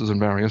university courses and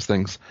various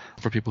things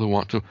for people who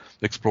want to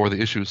explore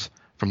the issues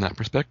from that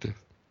perspective.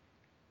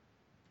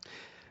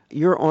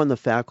 You're on the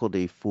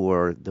faculty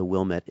for the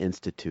Wilmette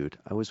Institute.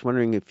 I was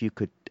wondering if you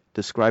could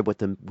describe what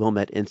the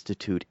Wilmette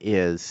Institute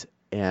is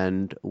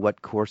and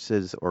what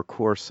courses or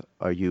course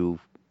are you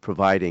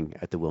providing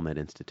at the Wilmette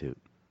Institute?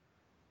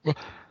 Well,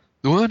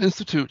 the Wilmette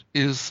Institute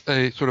is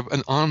a sort of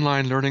an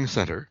online learning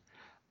center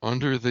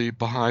under the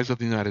Baha'is of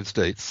the United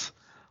States.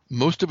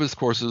 Most of its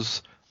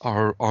courses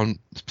are on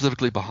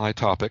specifically Baha'i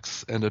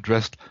topics and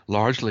addressed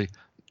largely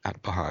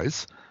at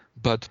Baha'is,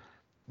 but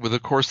with a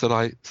course that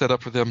I set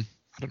up for them,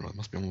 I don't know, it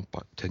must be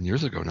about 10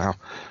 years ago now,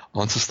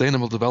 on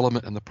sustainable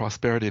development and the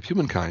prosperity of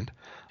humankind.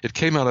 It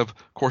came out of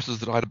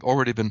courses that I'd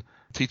already been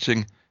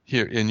teaching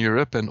here in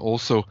Europe and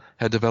also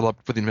had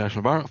developed for the International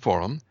Environment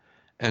Forum.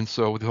 And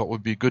so we thought it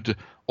would be good to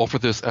offer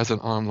this as an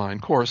online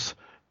course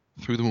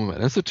through the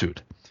Movement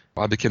Institute.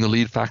 I became the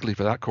lead faculty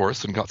for that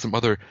course and got some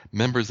other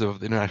members of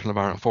the International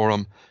Environment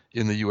Forum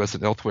in the US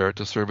and elsewhere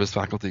to serve as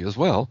faculty as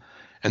well.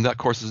 And that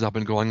course has now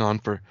been going on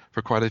for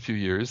quite a few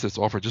years. It's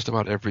offered just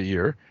about every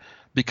year.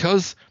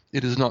 Because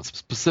it is not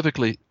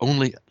specifically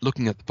only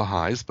looking at the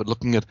Baha'is, but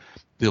looking at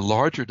the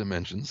larger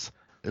dimensions,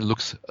 it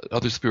looks at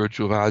other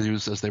spiritual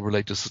values as they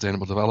relate to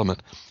sustainable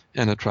development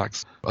and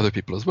attracts other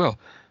people as well.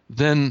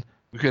 Then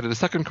we created a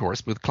second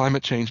course with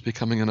climate change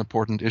becoming an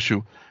important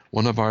issue.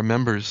 One of our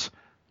members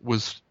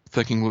was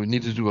thinking we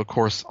needed to do a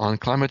course on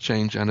climate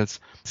change and its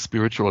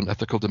spiritual and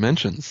ethical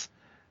dimensions.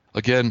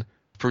 Again,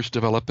 first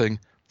developing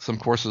some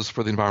courses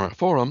for the Environment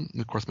Forum,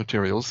 the course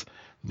materials.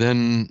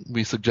 Then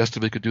we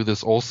suggested we could do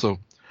this also.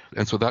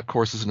 And so that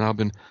course has now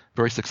been a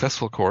very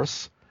successful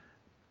course.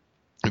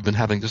 We've been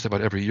having just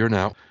about every year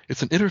now.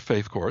 It's an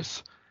interfaith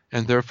course,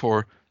 and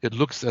therefore it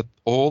looks at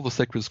all the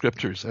sacred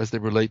scriptures as they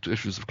relate to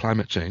issues of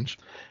climate change.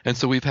 And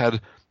so we've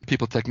had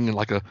people taking it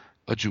like a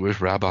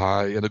Jewish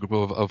rabbi and a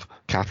group of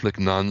Catholic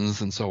nuns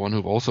and so on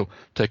who've also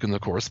taken the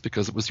course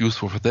because it was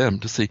useful for them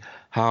to see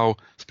how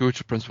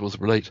spiritual principles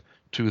relate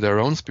to their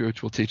own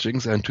spiritual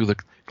teachings and to the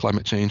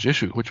climate change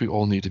issue, which we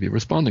all need to be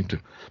responding to.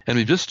 And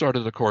we've just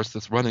started a course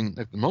that's running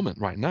at the moment,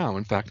 right now,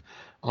 in fact,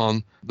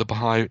 on the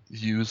Baha'i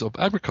views of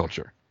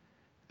agriculture.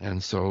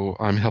 And so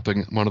I'm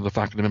helping one of the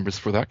faculty members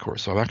for that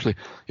course. So I'm actually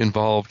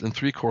involved in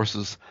 3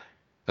 courses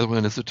at the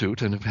Movement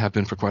Institute and have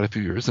been for quite a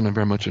few years, and I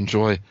very much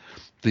enjoy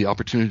the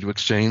opportunity to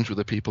exchange with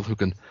the people who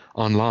can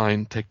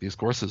online take these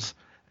courses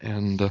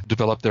and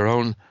develop their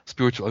own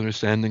spiritual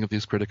understanding of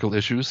these critical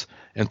issues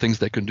and things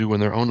they can do in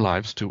their own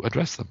lives to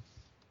address them.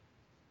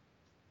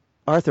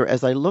 Arthur,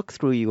 as I look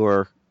through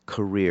your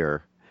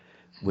career,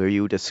 where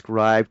you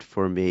described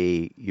for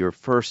me your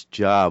first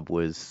job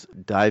was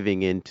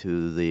diving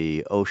into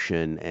the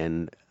ocean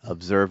and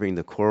observing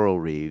the coral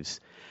reefs,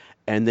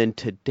 and then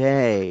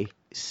today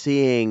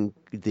seeing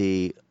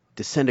the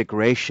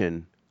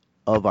disintegration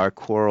of our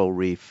coral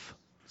reef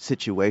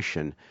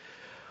situation,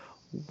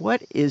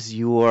 what is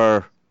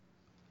your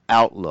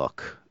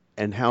outlook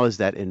and how is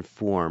that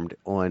informed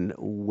on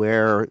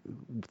where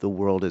the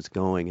world is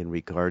going in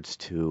regards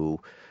to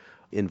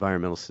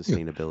environmental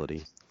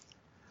sustainability?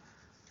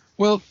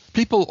 Well,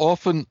 people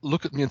often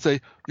look at me and say,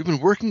 you've been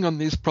working on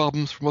these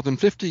problems for more than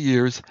 50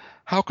 years.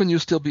 How can you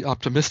still be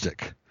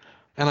optimistic?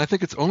 And I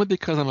think it's only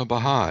because I'm a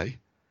Baha'i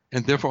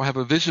and therefore I have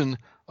a vision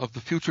of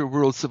the future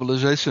world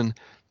civilization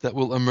that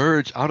will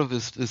emerge out of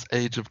this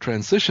age of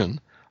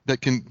transition that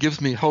gives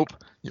me hope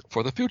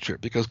for the future.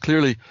 Because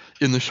clearly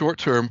in the short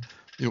term,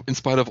 in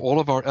spite of all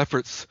of our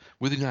efforts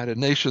with the United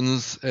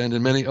Nations and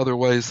in many other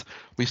ways,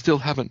 we still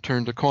haven't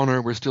turned a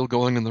corner. We're still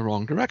going in the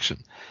wrong direction.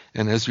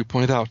 And as you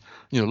point out,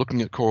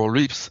 looking at coral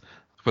reefs,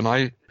 when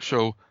I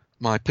show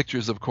my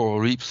pictures of coral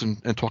reefs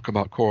and talk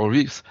about coral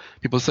reefs,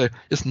 people say,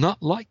 it's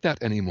not like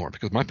that anymore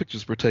because my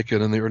pictures were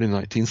taken in the early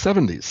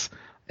 1970s.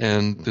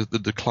 And the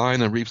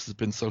decline in reefs has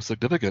been so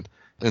significant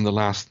in the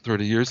last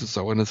 30 years or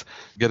so, and it's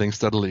getting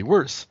steadily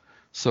worse.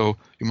 So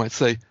you might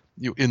say,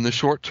 in the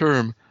short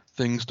term,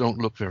 things don't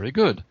look very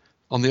good.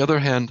 On the other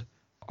hand,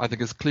 I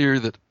think it's clear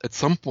that at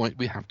some point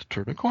we have to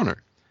turn a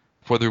corner,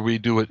 whether we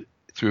do it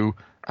through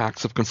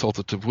acts of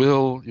consultative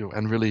will,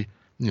 and really,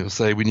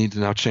 say we need to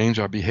now change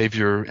our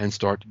behavior and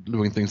start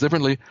doing things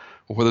differently,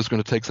 or whether it's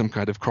going to take some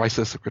kind of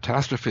crisis or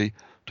catastrophe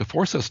to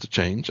force us to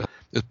change.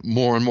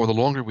 More and more, the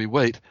longer we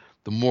wait,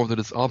 the more that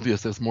it's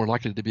obvious there's more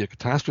likely to be a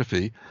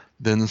catastrophe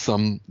than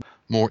some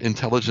more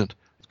intelligent,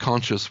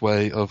 conscious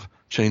way of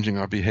changing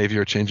our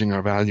behavior, changing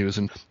our values,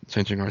 and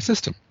changing our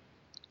system.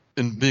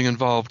 In being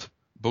involved,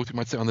 both you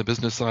might say on the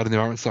business side and the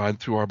environment side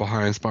through our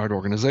Baha'i-inspired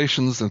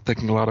organizations and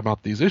thinking a lot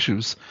about these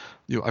issues,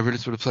 I really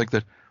sort of think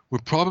that we're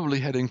probably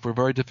heading for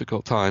very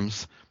difficult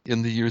times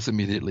in the years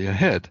immediately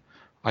ahead.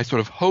 I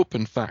sort of hope,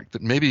 in fact,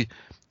 that maybe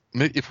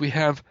if we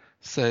have,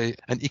 say,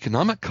 an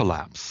economic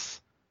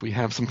collapse, we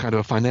have some kind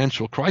of a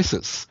financial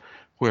crisis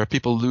where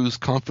people lose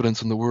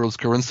confidence in the world's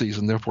currencies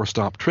and therefore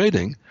stop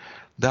trading,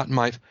 that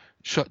might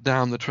shut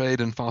down the trade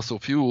in fossil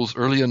fuels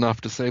early enough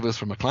to save us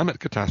from a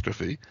climate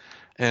catastrophe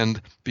and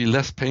be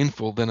less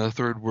painful than a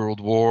third world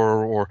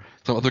war or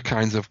some other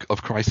kinds of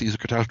crises or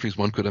catastrophes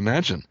one could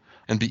imagine,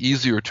 and be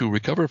easier to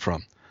recover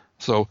from.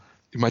 So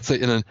you might say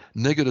in a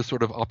negative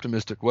sort of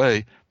optimistic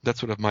way, that's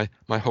sort of my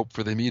hope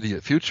for the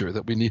immediate future,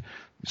 that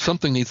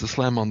something needs to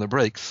slam on the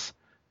brakes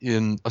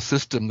in a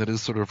system that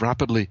is sort of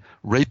rapidly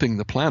raping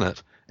the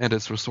planet and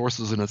its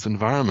resources and its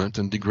environment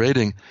and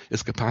degrading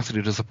its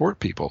capacity to support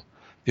people,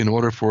 in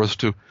order for us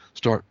to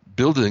start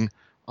building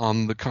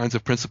on the kinds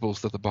of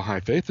principles that the Baha'i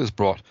faith has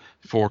brought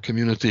for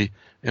community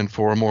and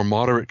for a more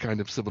moderate kind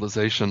of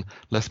civilization,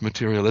 less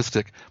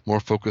materialistic, more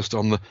focused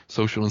on the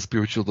social and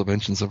spiritual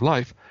dimensions of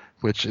life,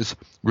 which is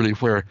really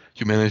where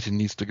humanity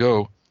needs to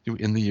go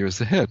in the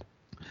years ahead.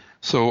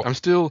 So I'm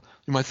still,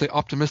 you might say,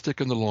 optimistic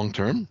in the long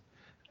term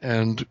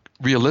and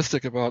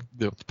realistic about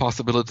the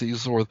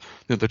possibilities or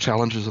the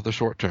challenges of the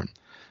short term.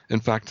 In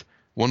fact,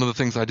 One of the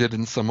things I did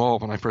in Samoa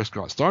when I first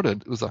got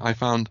started was that I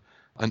found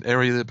an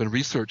area that had been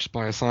researched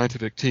by a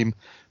scientific team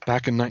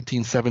back in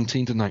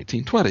 1917 to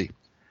 1920.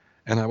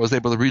 And I was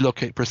able to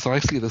relocate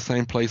precisely the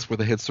same place where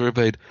they had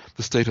surveyed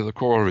the state of the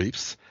coral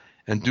reefs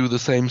and do the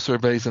same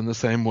surveys in the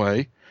same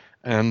way.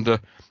 And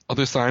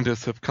other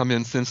scientists have come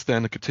in since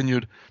then and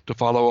continued to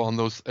follow on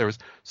those areas.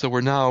 So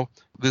we're now,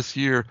 this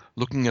year,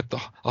 looking at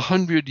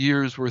 100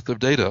 years worth of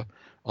data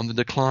on the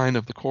decline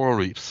of the coral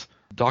reefs,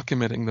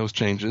 documenting those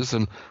changes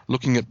and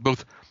looking at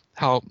both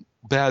how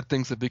bad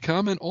things have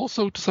become and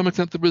also, to some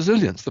extent, the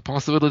resilience, the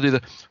possibility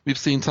that we've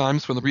seen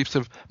times when the reefs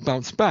have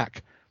bounced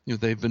back.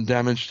 They've been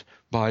damaged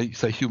by,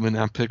 say, human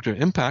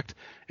impact,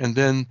 and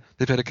then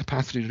they've had a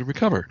capacity to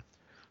recover.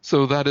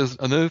 So that is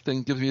another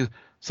thing, gives me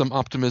some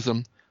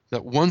optimism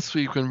that once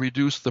we can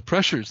reduce the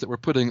pressures that we're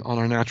putting on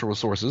our natural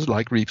resources,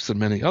 like reefs and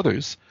many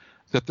others,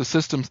 that the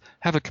systems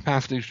have a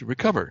capacity to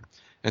recover.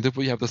 And if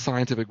we have the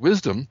scientific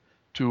wisdom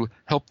to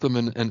help them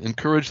and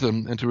encourage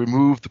them and to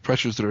remove the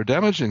pressures that are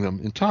damaging them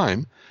in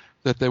time,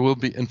 that they will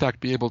be, in fact,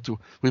 be able to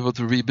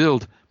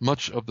rebuild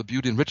much of the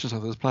beauty and richness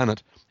of this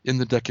planet in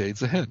the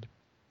decades ahead.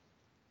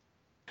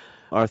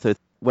 Arthur,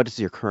 what is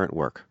your current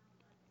work?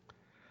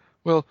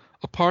 Well,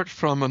 apart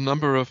from a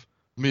number of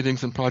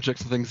meetings and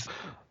projects and things,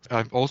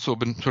 I've also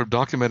been sort of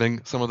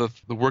documenting some of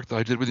the work that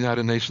I did with the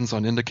United Nations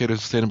on indicators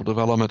of sustainable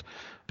development,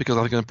 because I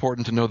think it's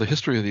important to know the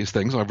history of these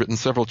things. I've written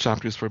several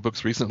chapters for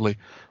books recently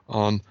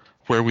on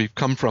where we've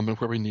come from and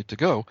where we need to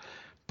go.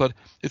 But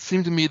it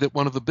seemed to me that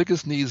one of the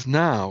biggest needs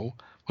now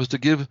was to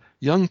give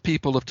young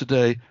people of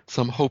today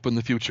some hope in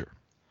the future.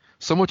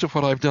 So much of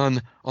what I've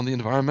done on the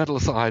environmental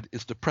side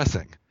is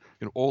depressing.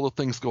 All the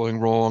things going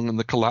wrong and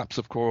the collapse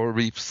of coral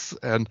reefs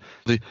and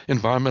the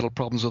environmental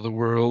problems of the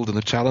world and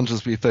the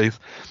challenges we face.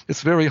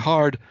 It's very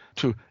hard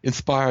to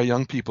inspire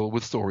young people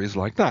with stories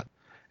like that.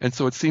 And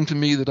so it seemed to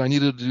me that I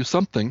needed to do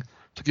something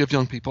to give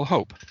young people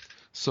hope.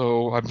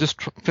 So I'm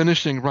just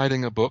finishing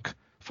writing a book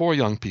for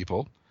young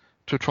people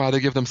to try to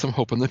give them some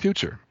hope in the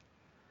future.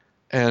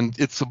 And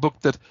it's a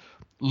book that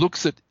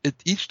looks at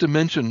each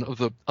dimension of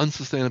the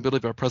unsustainability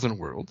of our present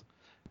world,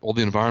 all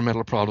the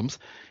environmental problems,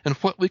 and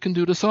what we can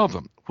do to solve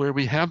them, where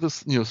we have the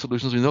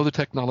solutions, we know the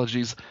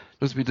technologies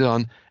that to be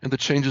done, and the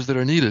changes that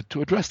are needed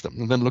to address them.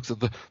 And then looks at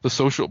the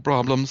social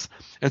problems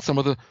and some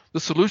of the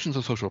solutions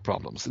of social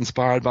problems,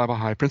 inspired by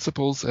Bahá'í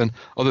principles and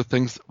other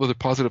things, other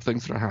positive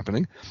things that are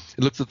happening.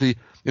 It looks at the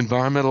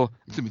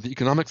the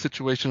economic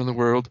situation in the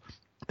world,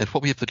 and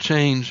what we have to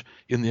change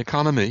in the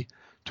economy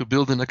to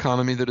build an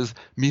economy that is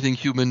meeting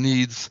human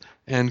needs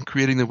and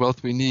creating the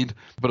wealth we need,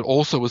 but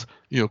also is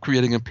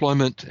creating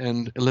employment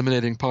and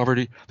eliminating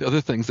poverty, the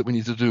other things that we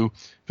need to do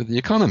for the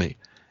economy.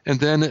 And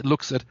then it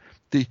looks at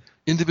the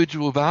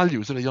individual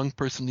values that a young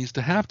person needs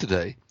to have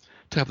today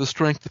to have the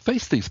strength to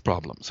face these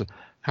problems.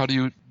 How do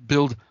you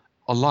build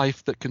a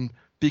life that can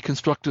be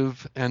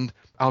constructive and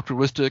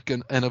altruistic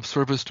and of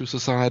service to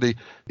society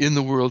in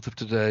the world of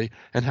today,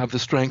 and have the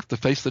strength to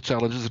face the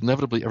challenges that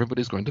inevitably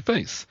everybody's going to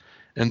face?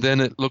 And then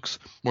it looks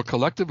more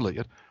collectively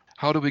at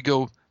how do we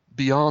go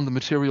beyond the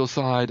material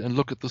side and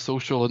look at the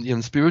social and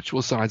even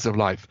spiritual sides of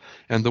life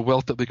and the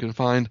wealth that we can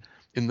find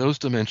in those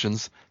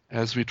dimensions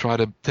as we try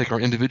to take our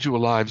individual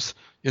lives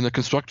in a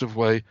constructive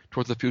way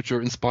towards the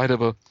future in spite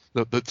of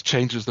the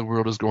changes the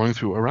world is going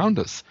through around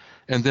us.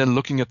 And then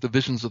looking at the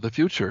visions of the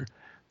future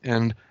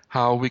and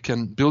how we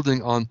can,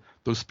 building on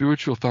those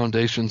spiritual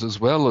foundations as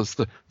well as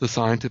the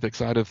scientific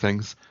side of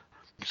things,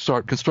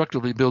 start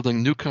constructively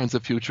building new kinds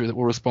of future that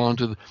will respond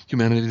to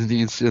humanity's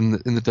needs in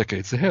the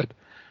decades ahead.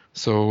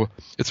 So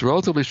it's a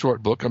relatively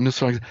short book. I'm just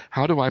trying,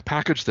 how do I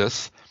package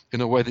this in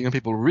a way that young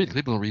people read?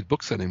 People don't read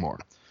books anymore.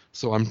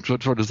 So I'm trying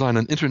to design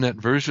an internet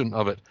version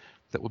of it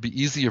that will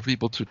be easier for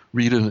people to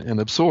read and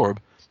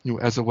absorb,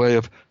 as a way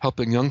of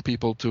helping young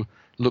people to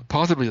look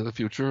positively at the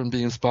future and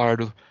be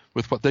inspired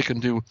with what they can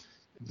do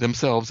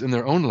themselves in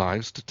their own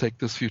lives to take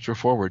this future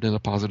forward in a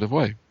positive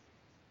way.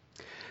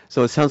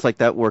 So it sounds like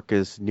that work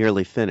is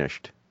nearly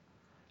finished.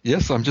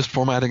 Yes, I'm just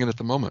formatting it at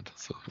the moment.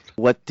 So.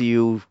 What do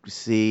you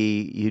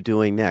see you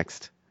doing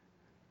next?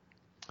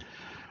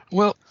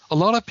 Well, a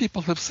lot of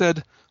people have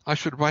said I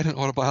should write an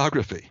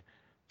autobiography,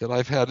 that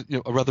I've had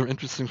a rather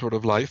interesting sort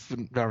of life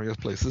in various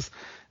places.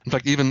 In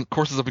fact, even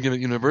courses I've been giving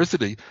at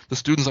university, the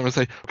students are going to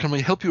say, can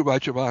we help you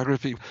write your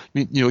biography? I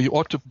mean, you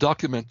ought to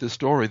document this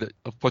story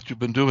of what you've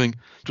been doing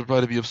to try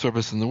to be of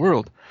service in the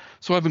world.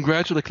 So I've been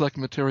gradually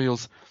collecting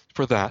materials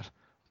for that.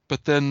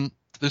 But then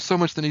there's so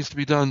much that needs to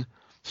be done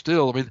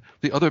still. I mean,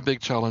 the other big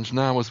challenge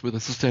now is with the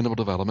Sustainable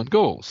Development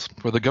Goals,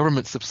 where the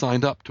governments have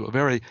signed up to a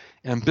very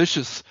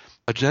ambitious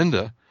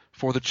agenda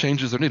for the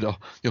changes that are needed,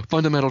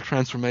 fundamental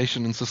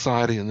transformation in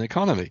society and the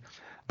economy.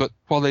 But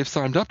while they've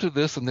signed up to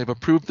this and they've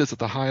approved this at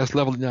the highest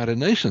level of the United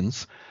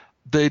Nations,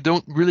 they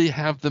don't really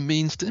have the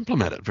means to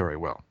implement it very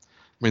well.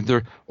 I mean,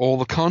 they're all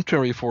the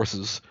contrary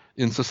forces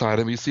in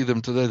society. We see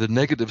them today, the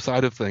negative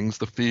side of things,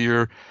 the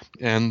fear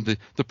and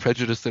the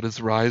prejudice that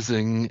is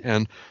rising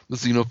and the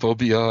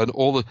xenophobia and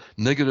all the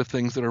negative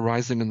things that are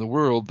rising in the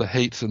world, the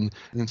hate and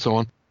so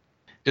on.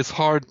 It's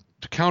hard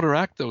to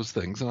counteract those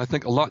things. And I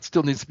think a lot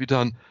still needs to be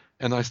done,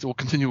 and I still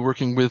continue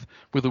working with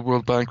the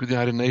World Bank, with the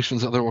United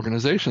Nations, other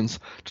organizations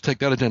to take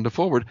that agenda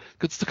forward,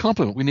 because it's a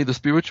complement. We need the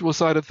spiritual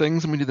side of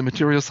things and we need the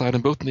material side,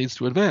 and both needs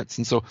to advance.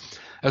 And so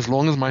as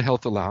long as my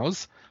health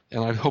allows,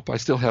 and I hope I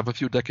still have a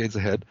few decades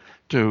ahead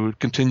to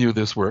continue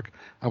this work,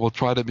 I will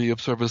try to be of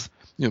service,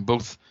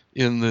 both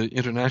in the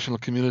international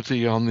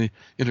community on the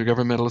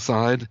intergovernmental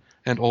side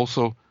and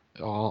also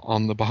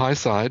on the Baha'i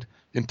side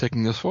in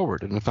taking this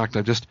forward. And in fact,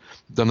 I've just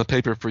done a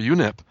paper for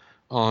UNEP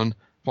on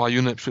why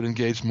UNEP should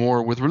engage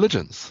more with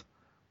religions,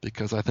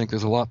 because I think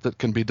there's a lot that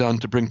can be done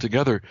to bring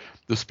together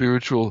the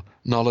spiritual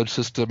knowledge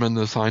system and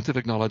the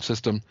scientific knowledge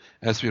system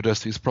as we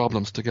address these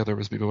problems together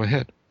as we go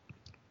ahead.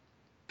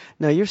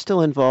 Now, you're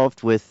still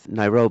involved with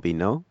Nairobi,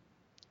 no?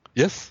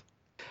 Yes.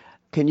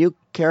 Can you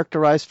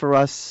characterize for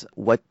us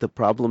what the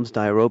problems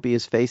Nairobi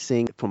is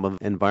facing from an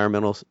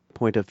environmental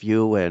point of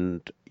view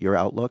and your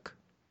outlook?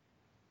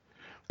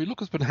 We look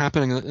what's been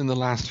happening in the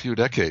last few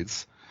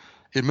decades.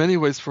 In many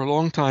ways, for a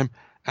long time,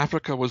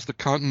 Africa was the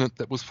continent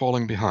that was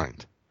falling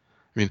behind.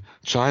 I mean,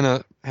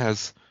 China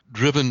has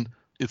driven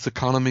its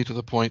economy to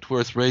the point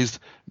where it's raised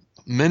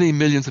many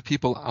millions of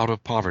people out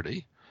of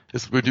poverty.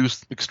 It's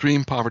reduced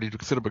extreme poverty to a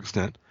considerable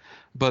extent.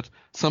 But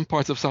some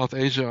parts of South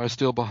Asia are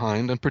still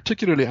behind, and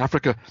particularly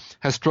Africa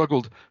has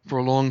struggled for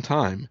a long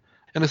time.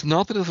 And it's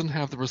not that it doesn't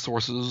have the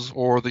resources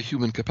or the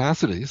human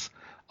capacities.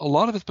 A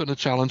lot of it's been a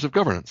challenge of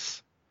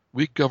governance,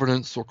 weak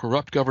governance or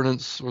corrupt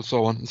governance or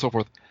so on and so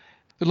forth.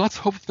 There are lots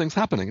of hopeful things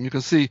happening. And you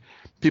can see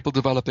people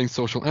developing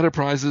social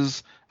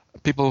enterprises,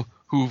 people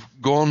who've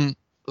gone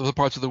to other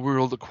parts of the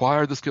world,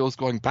 acquired the skills,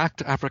 going back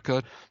to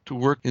Africa to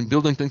work in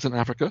building things in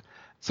Africa.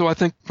 So I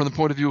think from the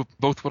point of view of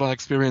both what I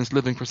experienced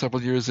living for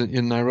several years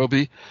in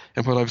Nairobi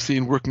and what I've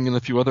seen working in a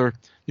few other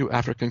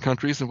African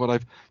countries and what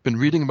I've been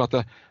reading about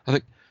that, I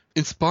think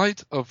in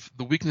spite of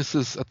the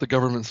weaknesses at the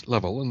government's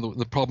level and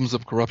the problems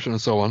of corruption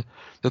and so on,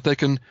 that they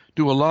can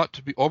do a lot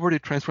to be already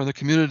transforming the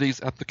communities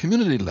at the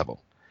community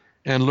level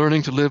and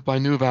learning to live by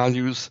new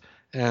values.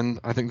 And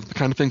I think the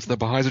kind of things that the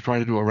Baha'is are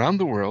trying to do around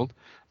the world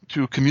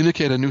to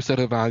communicate a new set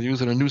of values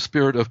and a new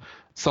spirit of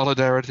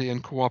solidarity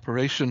and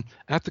cooperation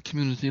at the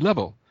community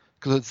level.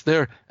 Because it's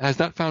there, as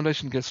that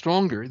foundation gets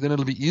stronger, then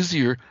it'll be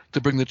easier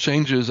to bring the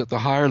changes at the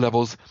higher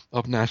levels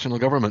of national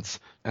governments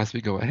as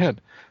we go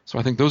ahead. So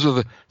I think those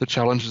are the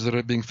challenges that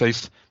are being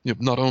faced,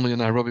 not only in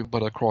Nairobi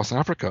but across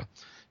Africa,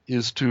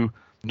 is to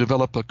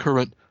develop a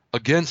current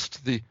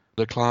against the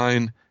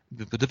decline,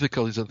 the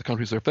difficulties that the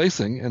countries are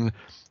facing, and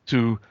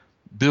to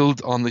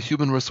build on the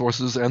human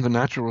resources and the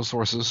natural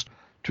resources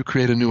to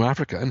create a new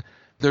Africa. And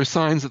there are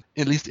signs that,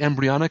 at least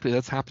embryonically,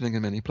 that's happening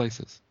in many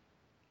places.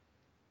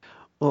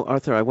 Well,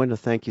 Arthur, I want to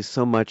thank you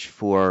so much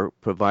for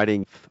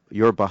providing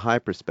your Baha'i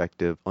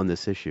perspective on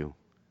this issue.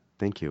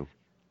 Thank you.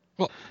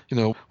 Well,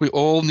 we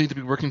all need to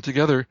be working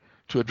together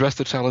to address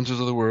the challenges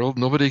of the world.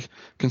 Nobody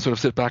can sort of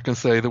sit back and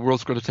say the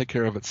world's going to take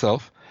care of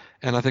itself.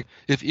 And I think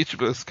if each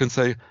of us can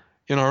say,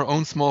 in our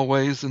own small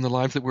ways, in the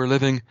lives that we're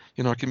living,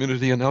 in our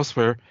community and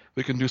elsewhere,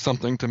 we can do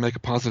something to make a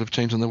positive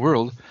change in the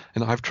world.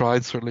 And I've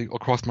tried certainly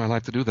across my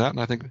life to do that. And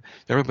I think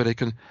everybody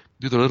can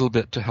do their little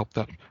bit to help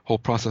that whole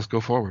process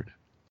go forward.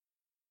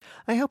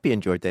 I hope you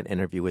enjoyed that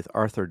interview with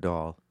Arthur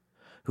Dahl,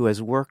 who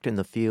has worked in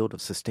the field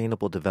of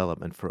sustainable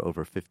development for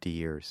over 50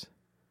 years.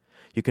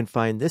 You can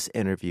find this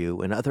interview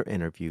and other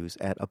interviews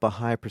at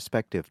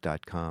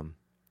abahaiperspective.com.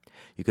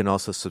 You can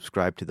also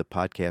subscribe to the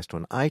podcast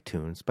on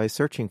iTunes by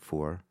searching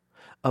for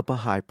A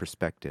Baha'i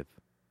Perspective.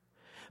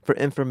 For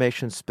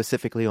information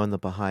specifically on the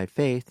Baha'i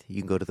faith,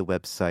 you can go to the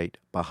website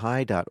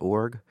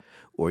baha'i.org,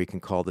 or you can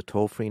call the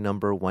toll-free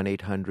number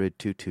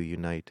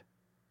 1-800-22-UNITE.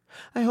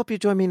 I hope you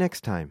join me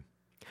next time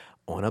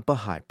on A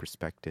Baha'i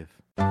Perspective.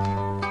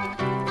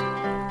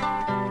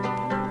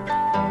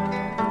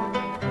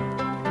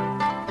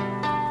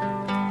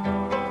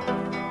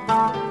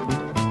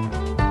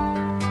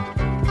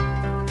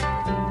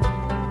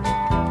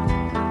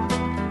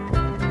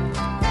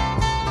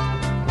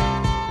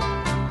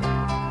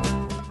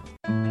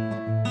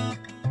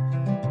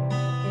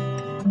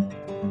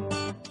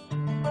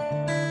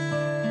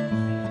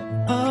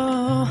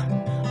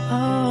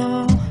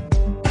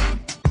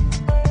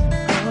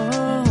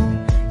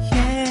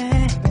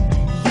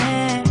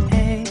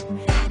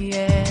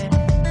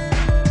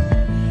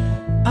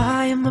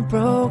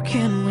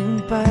 Broken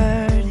winged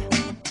bird,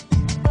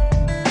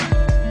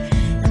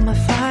 and my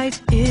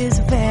flight is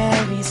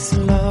very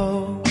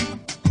slow.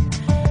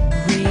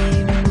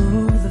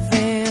 Remove the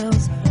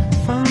veils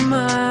from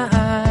my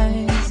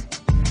eyes,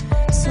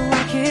 so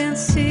I can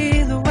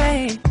see the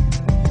way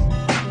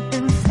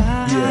and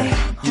fly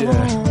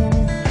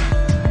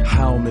home.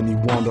 How many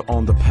wander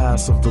on the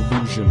paths of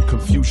delusion?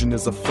 Confusion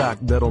is a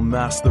fact that'll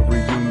mask the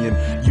reunion.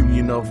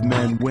 Union of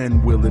men,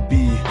 when will it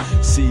be?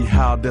 See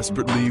how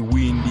desperately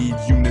we need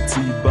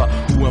unity, but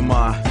who am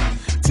I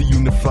to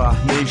unify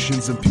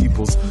nations and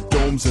peoples,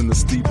 domes and the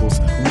steeples?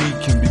 We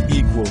can be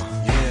equal,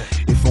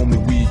 if only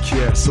we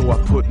care. So I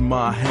put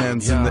my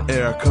hands in the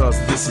air, cause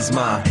this is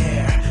my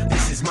air,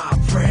 this is my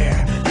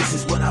prayer, this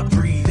is what I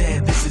breathe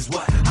in, this is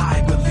what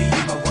I believe.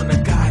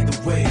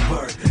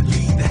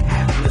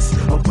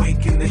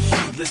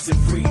 heedless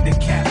and free the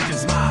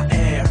captives. My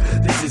air,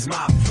 this is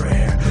my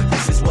prayer.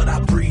 This is what I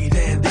breathe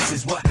in, this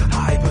is what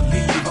I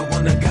believe. I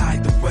wanna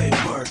guide the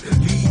wayward,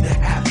 lead the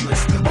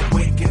hapless,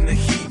 awaken the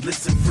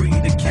heedless and free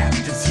the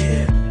captives,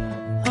 yeah.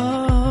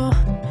 Oh,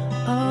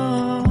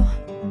 oh,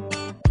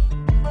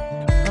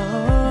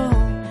 oh,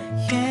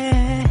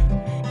 yeah,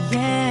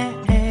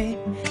 yeah,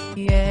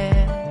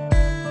 yeah.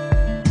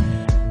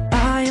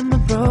 I am a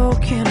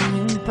broken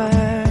winged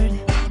bird,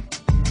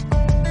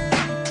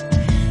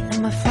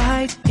 and my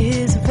flight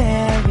is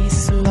very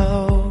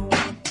slow.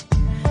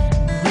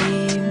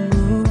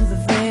 Remove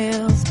the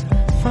veils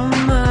from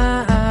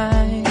my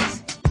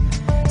eyes,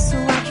 so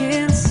I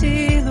can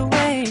see the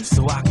way,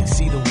 So I can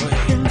see the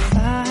way and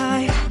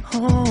fly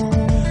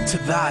home. to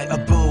thy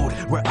abode,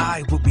 where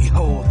I will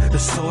behold the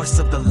source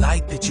of the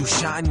light that you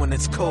shine when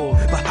it's cold.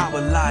 But how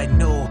will I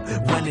know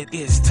when it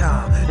is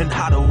time? And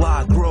how do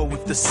I grow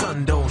if the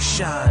sun don't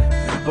shine?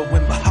 But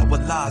when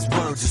Baha'u'llah's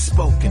words are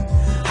spoken,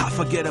 I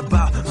forget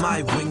about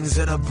my wings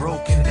that are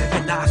broken,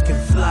 and I can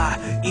fly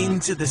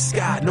into the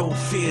sky. No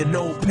fear,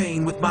 no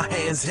pain, with my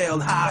hands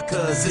held high,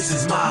 cause this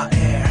is my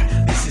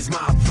air, this is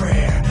my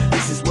prayer,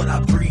 this is what I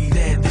breathe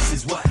in, this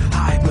is what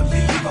I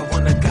believe. I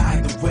wanna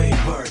guide the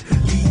wayward,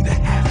 lead the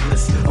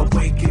hapless,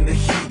 awaken the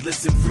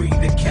heedless and free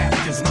the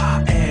captives.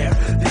 My air,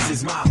 this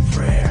is my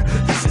prayer,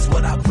 this is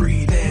what I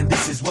breathe in,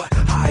 this is what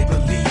I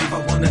believe.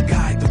 I wanna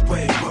guide the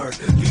wayward,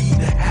 lead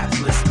the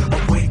hapless,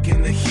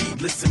 awaken the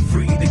heedless and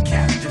free the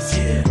captives,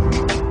 yeah.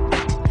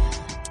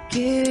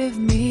 Give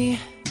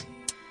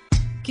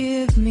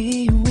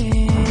me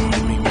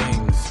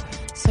wings,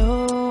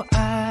 so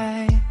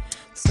I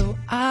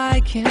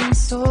can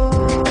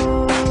soar,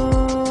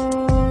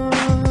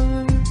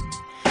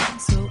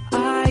 so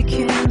I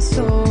can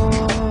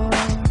soar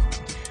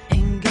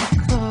and get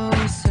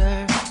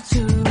closer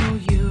to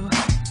you.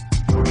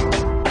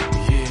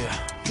 Yeah,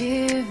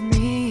 Give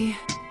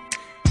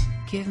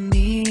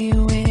me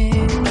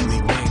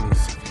wings,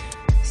 wings.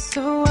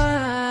 so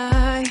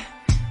I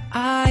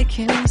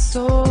can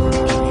soar.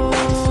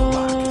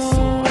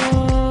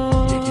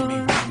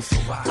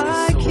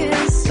 I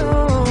can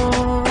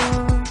soar.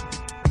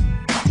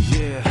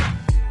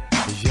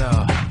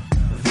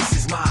 This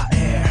is my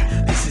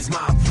air, this is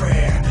my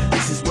prayer,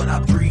 this is what I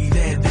breathe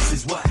in, this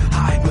is what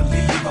I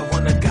believe. I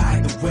wanna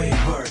guide the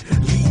wayward,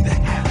 lead the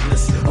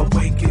hapless,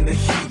 awaken the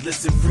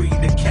heedless and free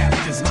the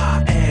captives.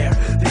 My air,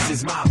 this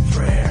is my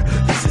prayer,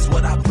 this is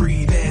what I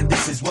breathe in,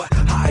 this is what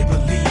I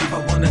believe.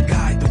 I wanna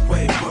guide the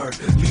wayward,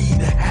 lead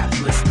the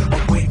hapless,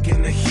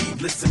 awaken the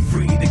heedless and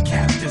free the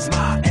captives.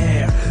 My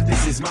air,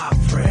 this is my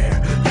prayer,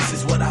 this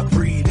is what I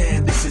breathe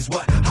in, this is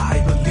what I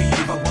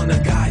believe. I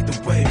wanna guide the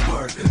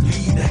wayward,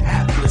 lead the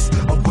hapless,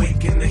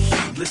 awaken the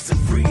heedless and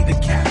free the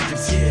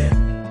captives, yeah.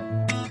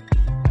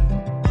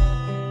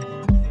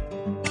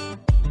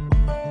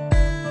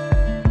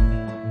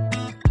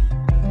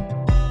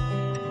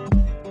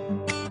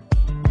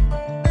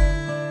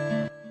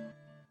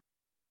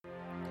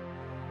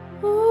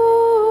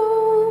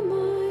 Oh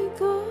my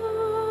God,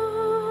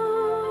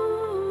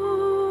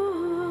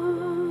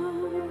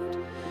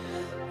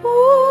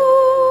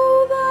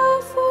 oh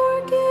thou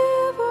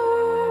forgiver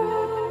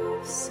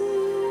of sins,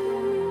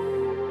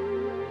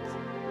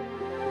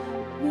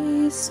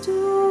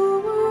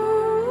 bestower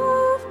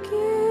of gifts,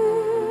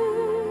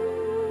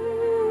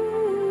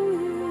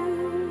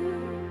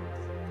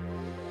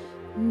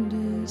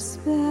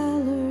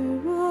 dispeller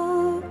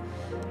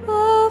of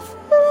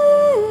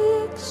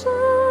affliction.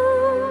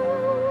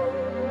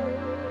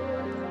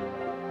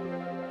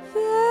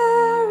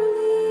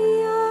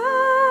 Verily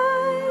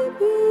I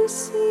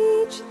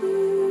beseech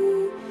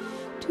thee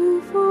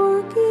to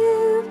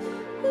forgive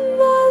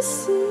the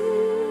sins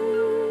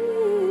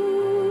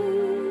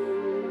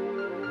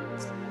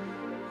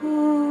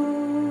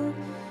of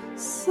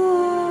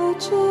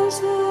such as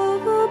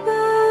have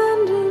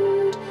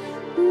abandoned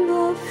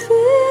the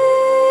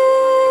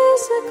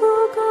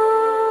physical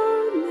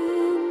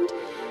garment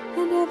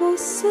and have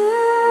ascended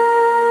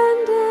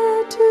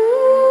to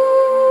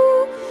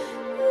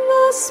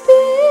the spiritual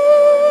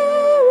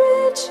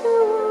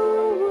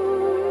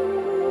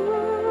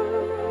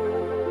world.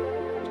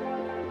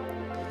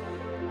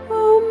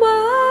 Oh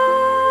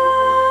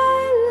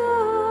my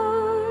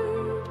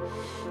Lord,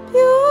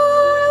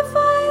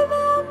 purify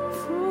them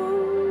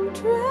from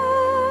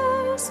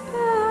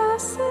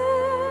trespasses,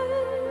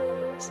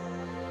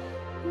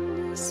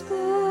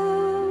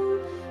 dispel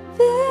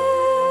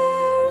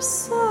their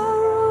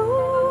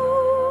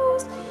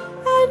sorrows,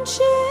 and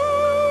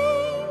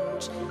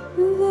change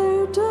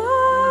their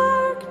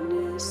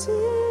darkness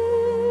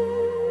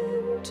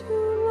into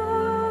light.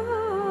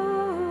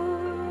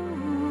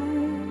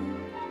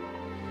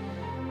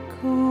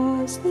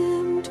 Cause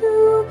them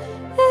to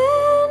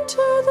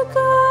enter the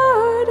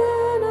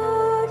garden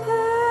of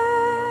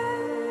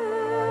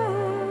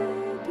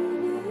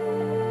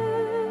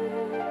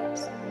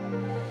happiness.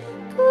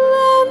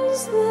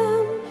 Cleanse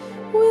them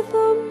with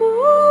the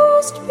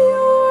most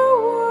pure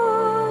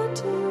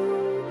water,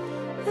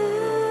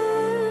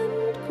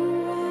 and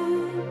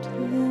grant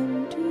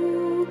them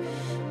to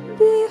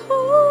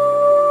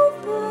behold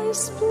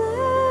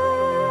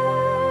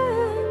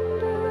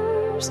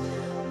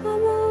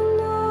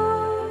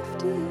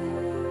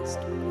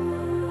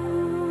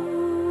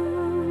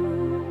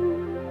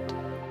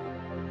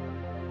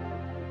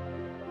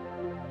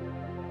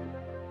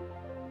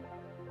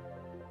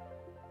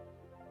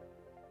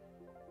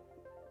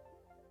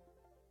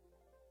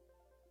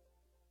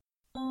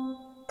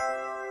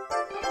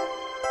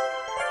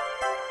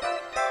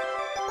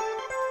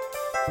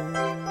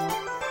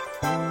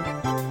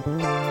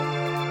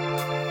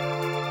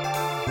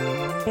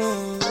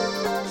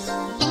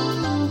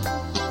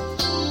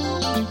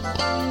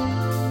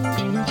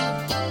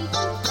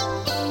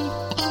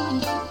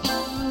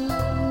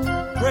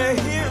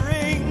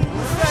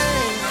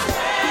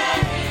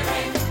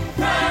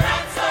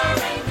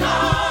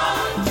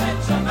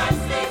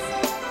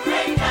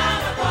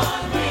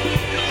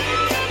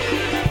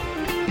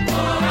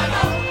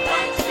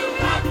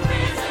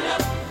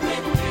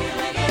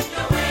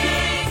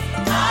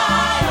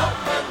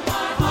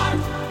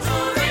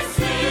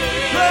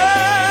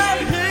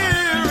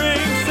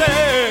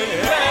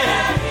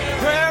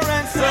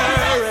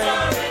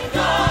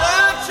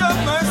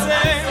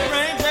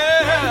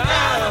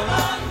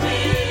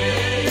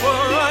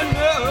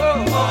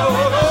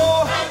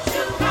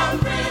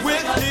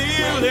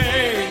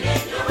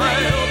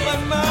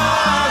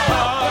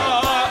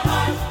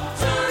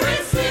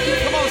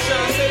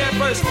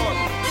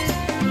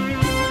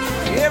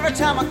Every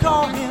time I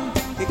call him,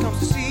 he comes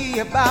to see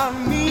about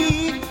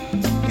me.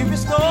 He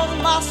restores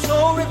my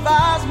soul,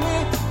 revives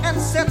me, and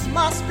sets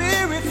my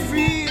spirit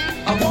free.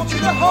 I want you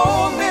to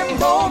hold me,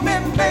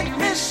 make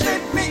me,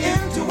 shape me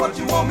into what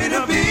you want me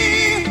to be.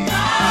 I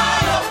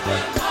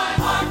open my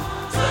heart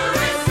to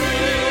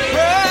receive.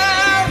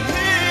 Prayer,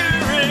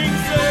 hearing,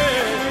 say,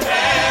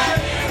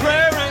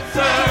 prayer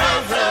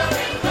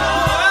answering,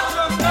 let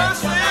your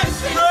mercy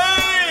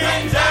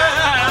rain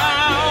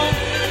down.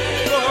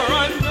 For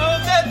I know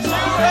that you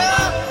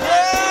have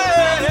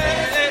prayed.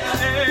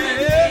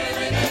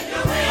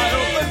 I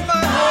open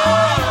my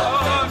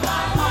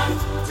heart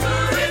to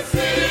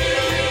receive.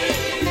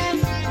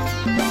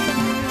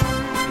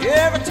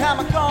 Every time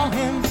I call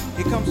him,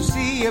 he comes to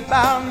see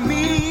about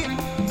me.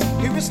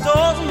 He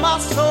restores my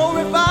soul,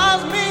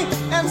 revives me,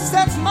 and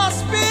sets my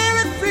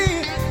spirit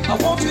free. I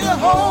want you to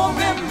hold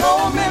me,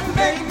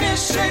 make me,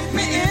 shape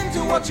me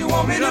into what you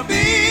want me to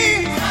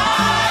be. I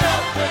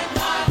open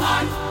my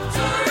heart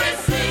to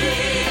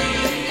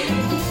receive.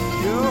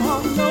 You're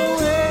on the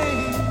way,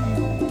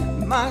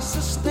 my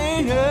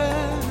sustainer.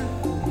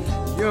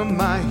 You're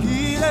my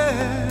healer,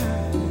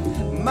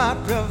 my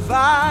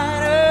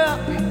provider.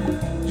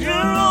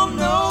 You're on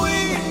the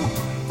way,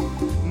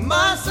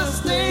 my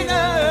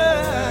sustainer.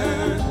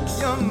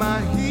 You're my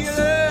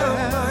healer,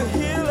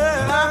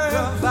 my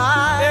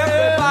provider.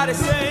 Everybody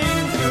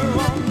sing. You're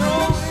on the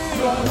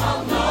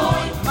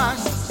way, my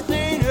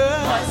sustainer.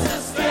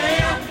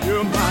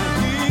 You're my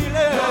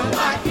healer,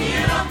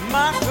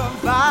 my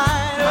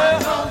provider.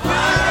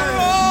 You're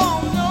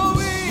on the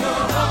way,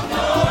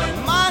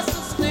 my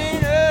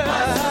sustainer.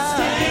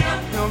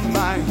 You're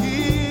my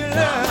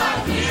healer,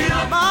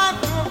 my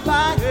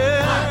provider.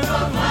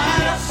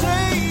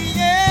 Say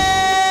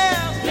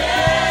yes,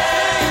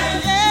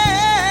 yes,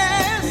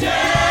 yes,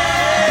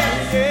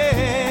 yes,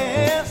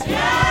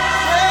 yes,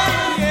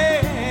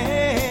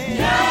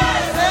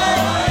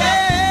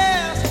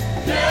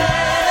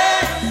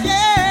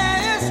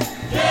 yes,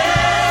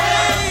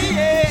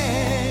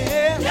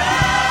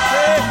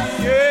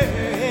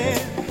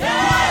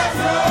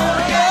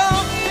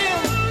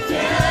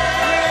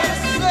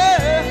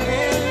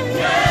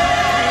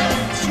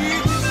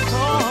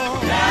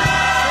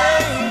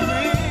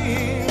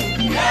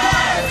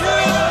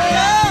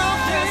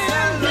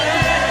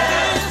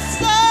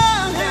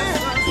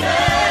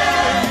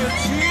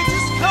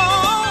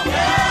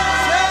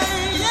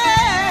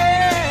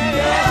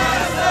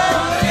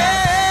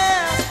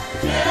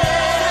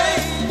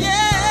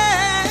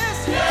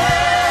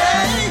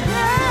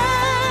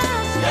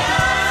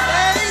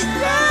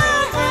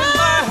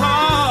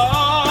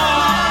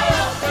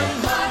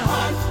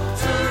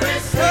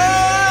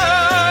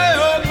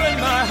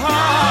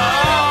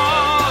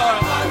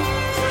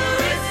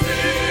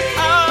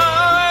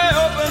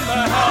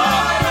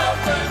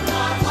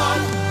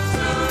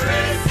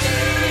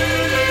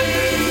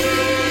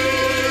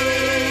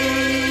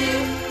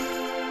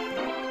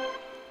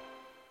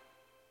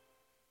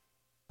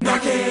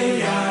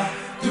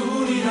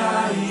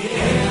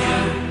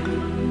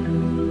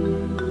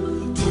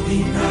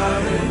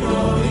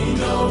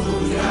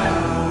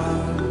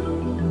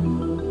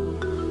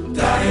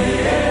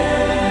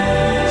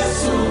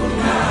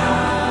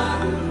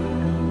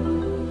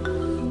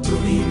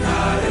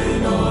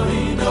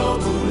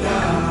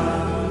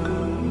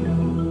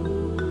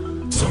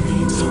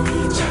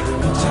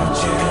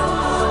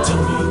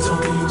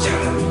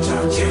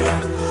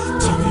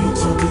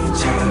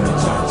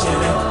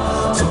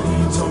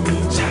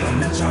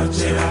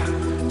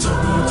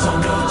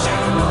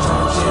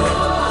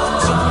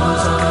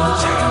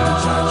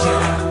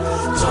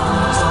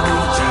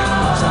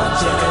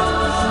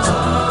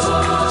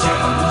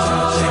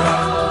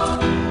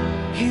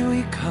 Here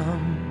we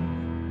come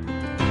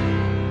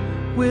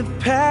with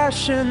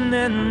passion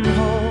and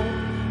hope.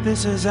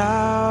 This is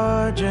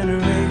our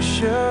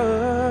generation.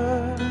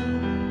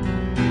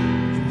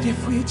 And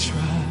if we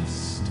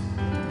trust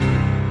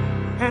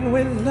and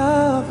with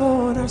love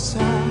on our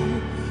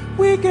side,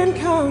 we can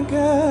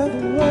conquer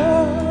the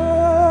world.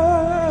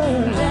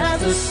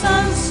 As the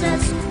sun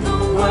sets, the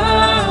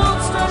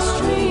world starts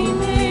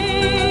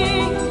dreaming.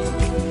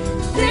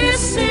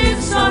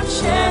 It's our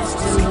chance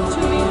to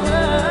be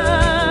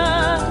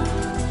heard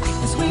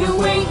as we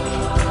awake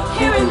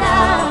here and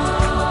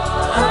now.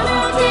 A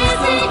new day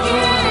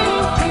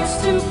beginning, peace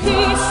to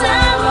peace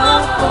and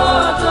love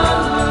for the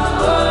new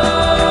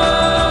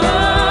world.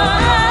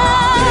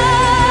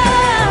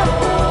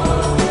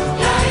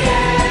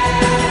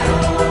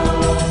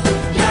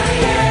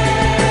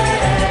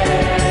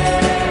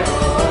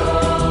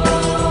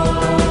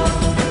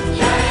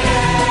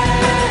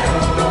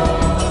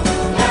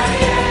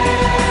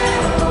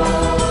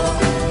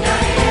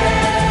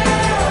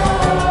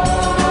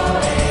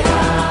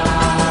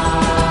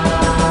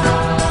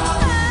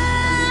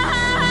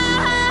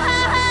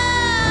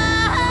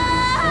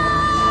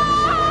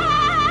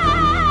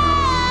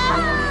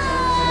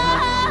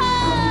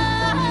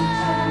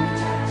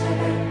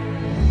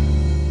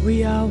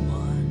 We are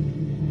one,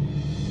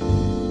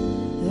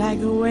 like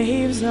the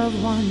waves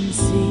of one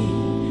sea,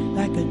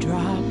 like the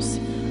drops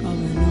of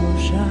an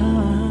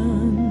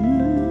ocean,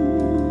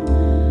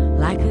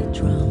 like a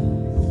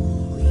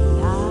drum. We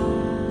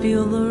are.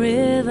 Feel the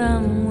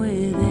rhythm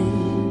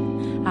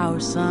within, our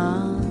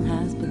song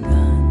has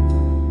begun.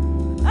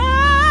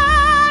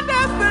 And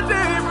as the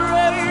day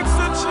breaks,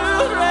 the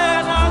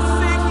children are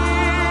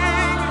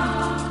singing,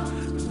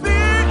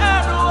 fear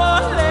and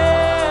war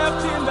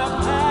left in the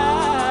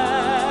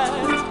past.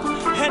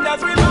 And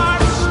as we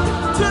march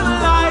to the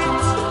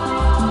light,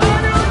 a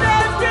new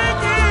day's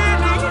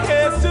beginning.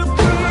 Here's to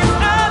peace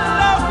and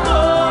love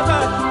for the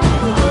new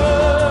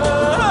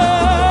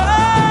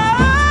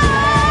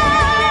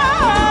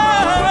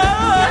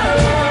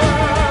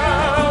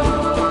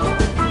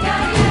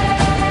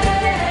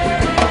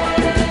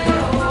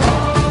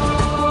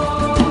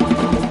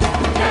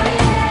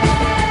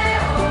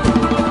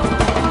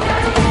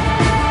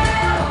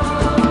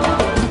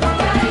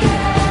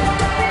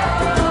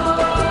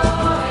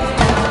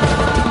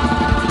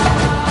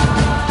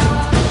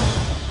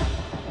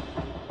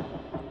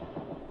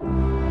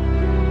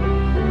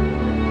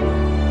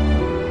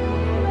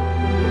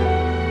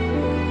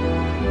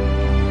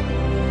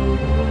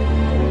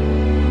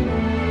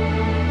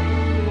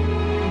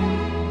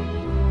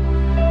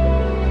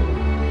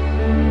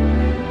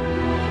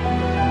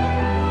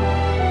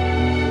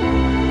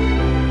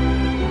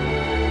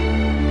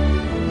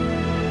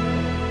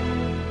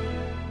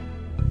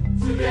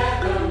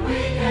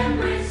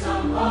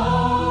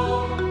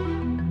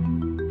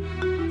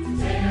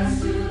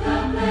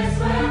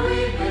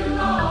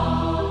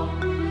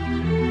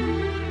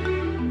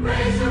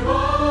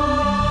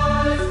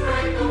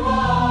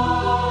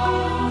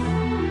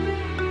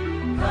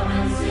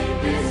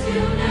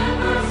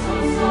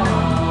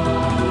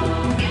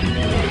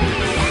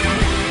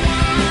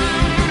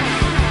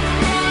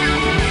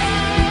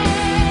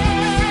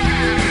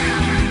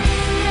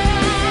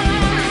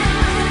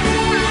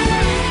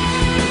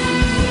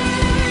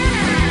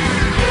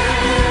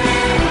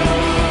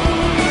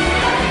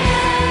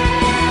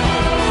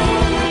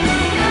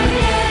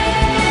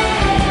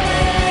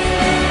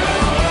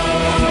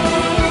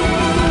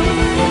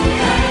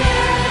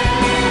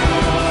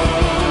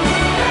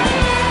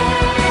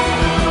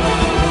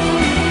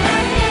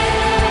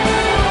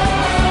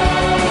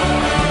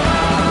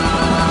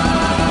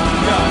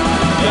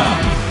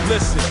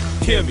Listen,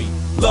 hear me,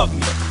 love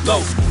me,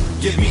 love me.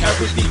 Give me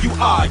everything you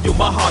are, yo,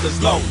 my heart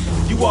is low.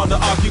 You wanna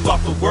argue about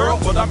the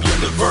world, but I'm in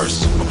the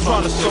verse. I'm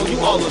trying to show you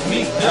all of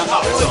me, now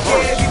out to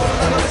Porque vivo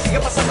notando que sigue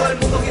pasando el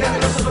mundo girando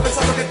y nosotros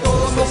pensando que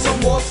todos no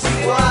somos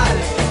igual.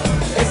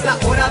 Es la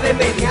hora de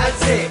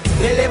menearse,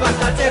 de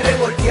levantarse,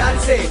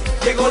 revoltearse.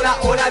 Llegó la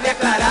hora de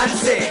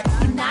aclararse.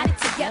 United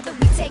together,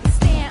 we take a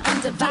stand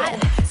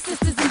undivided.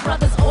 Sisters and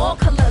brothers, all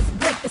colors,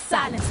 break the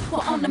silence.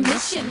 We're on a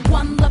mission,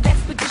 one love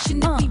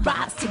expedition. We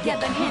rise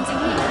together, hand in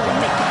hand, we'll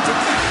make a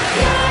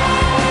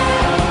difference.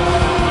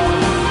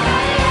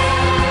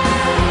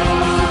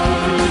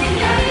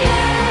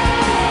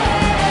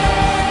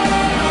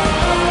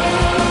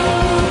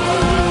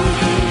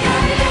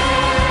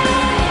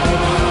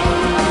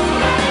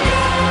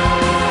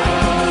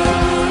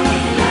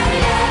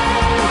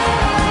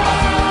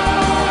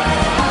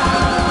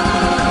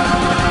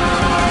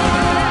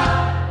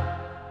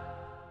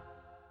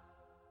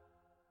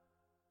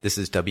 This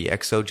is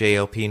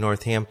WXOJLP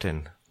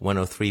Northampton,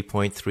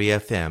 103.3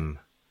 FM,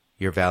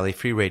 your Valley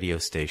Free Radio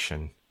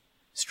station,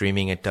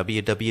 streaming at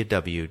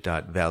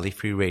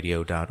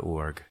www.valleyfreeradio.org.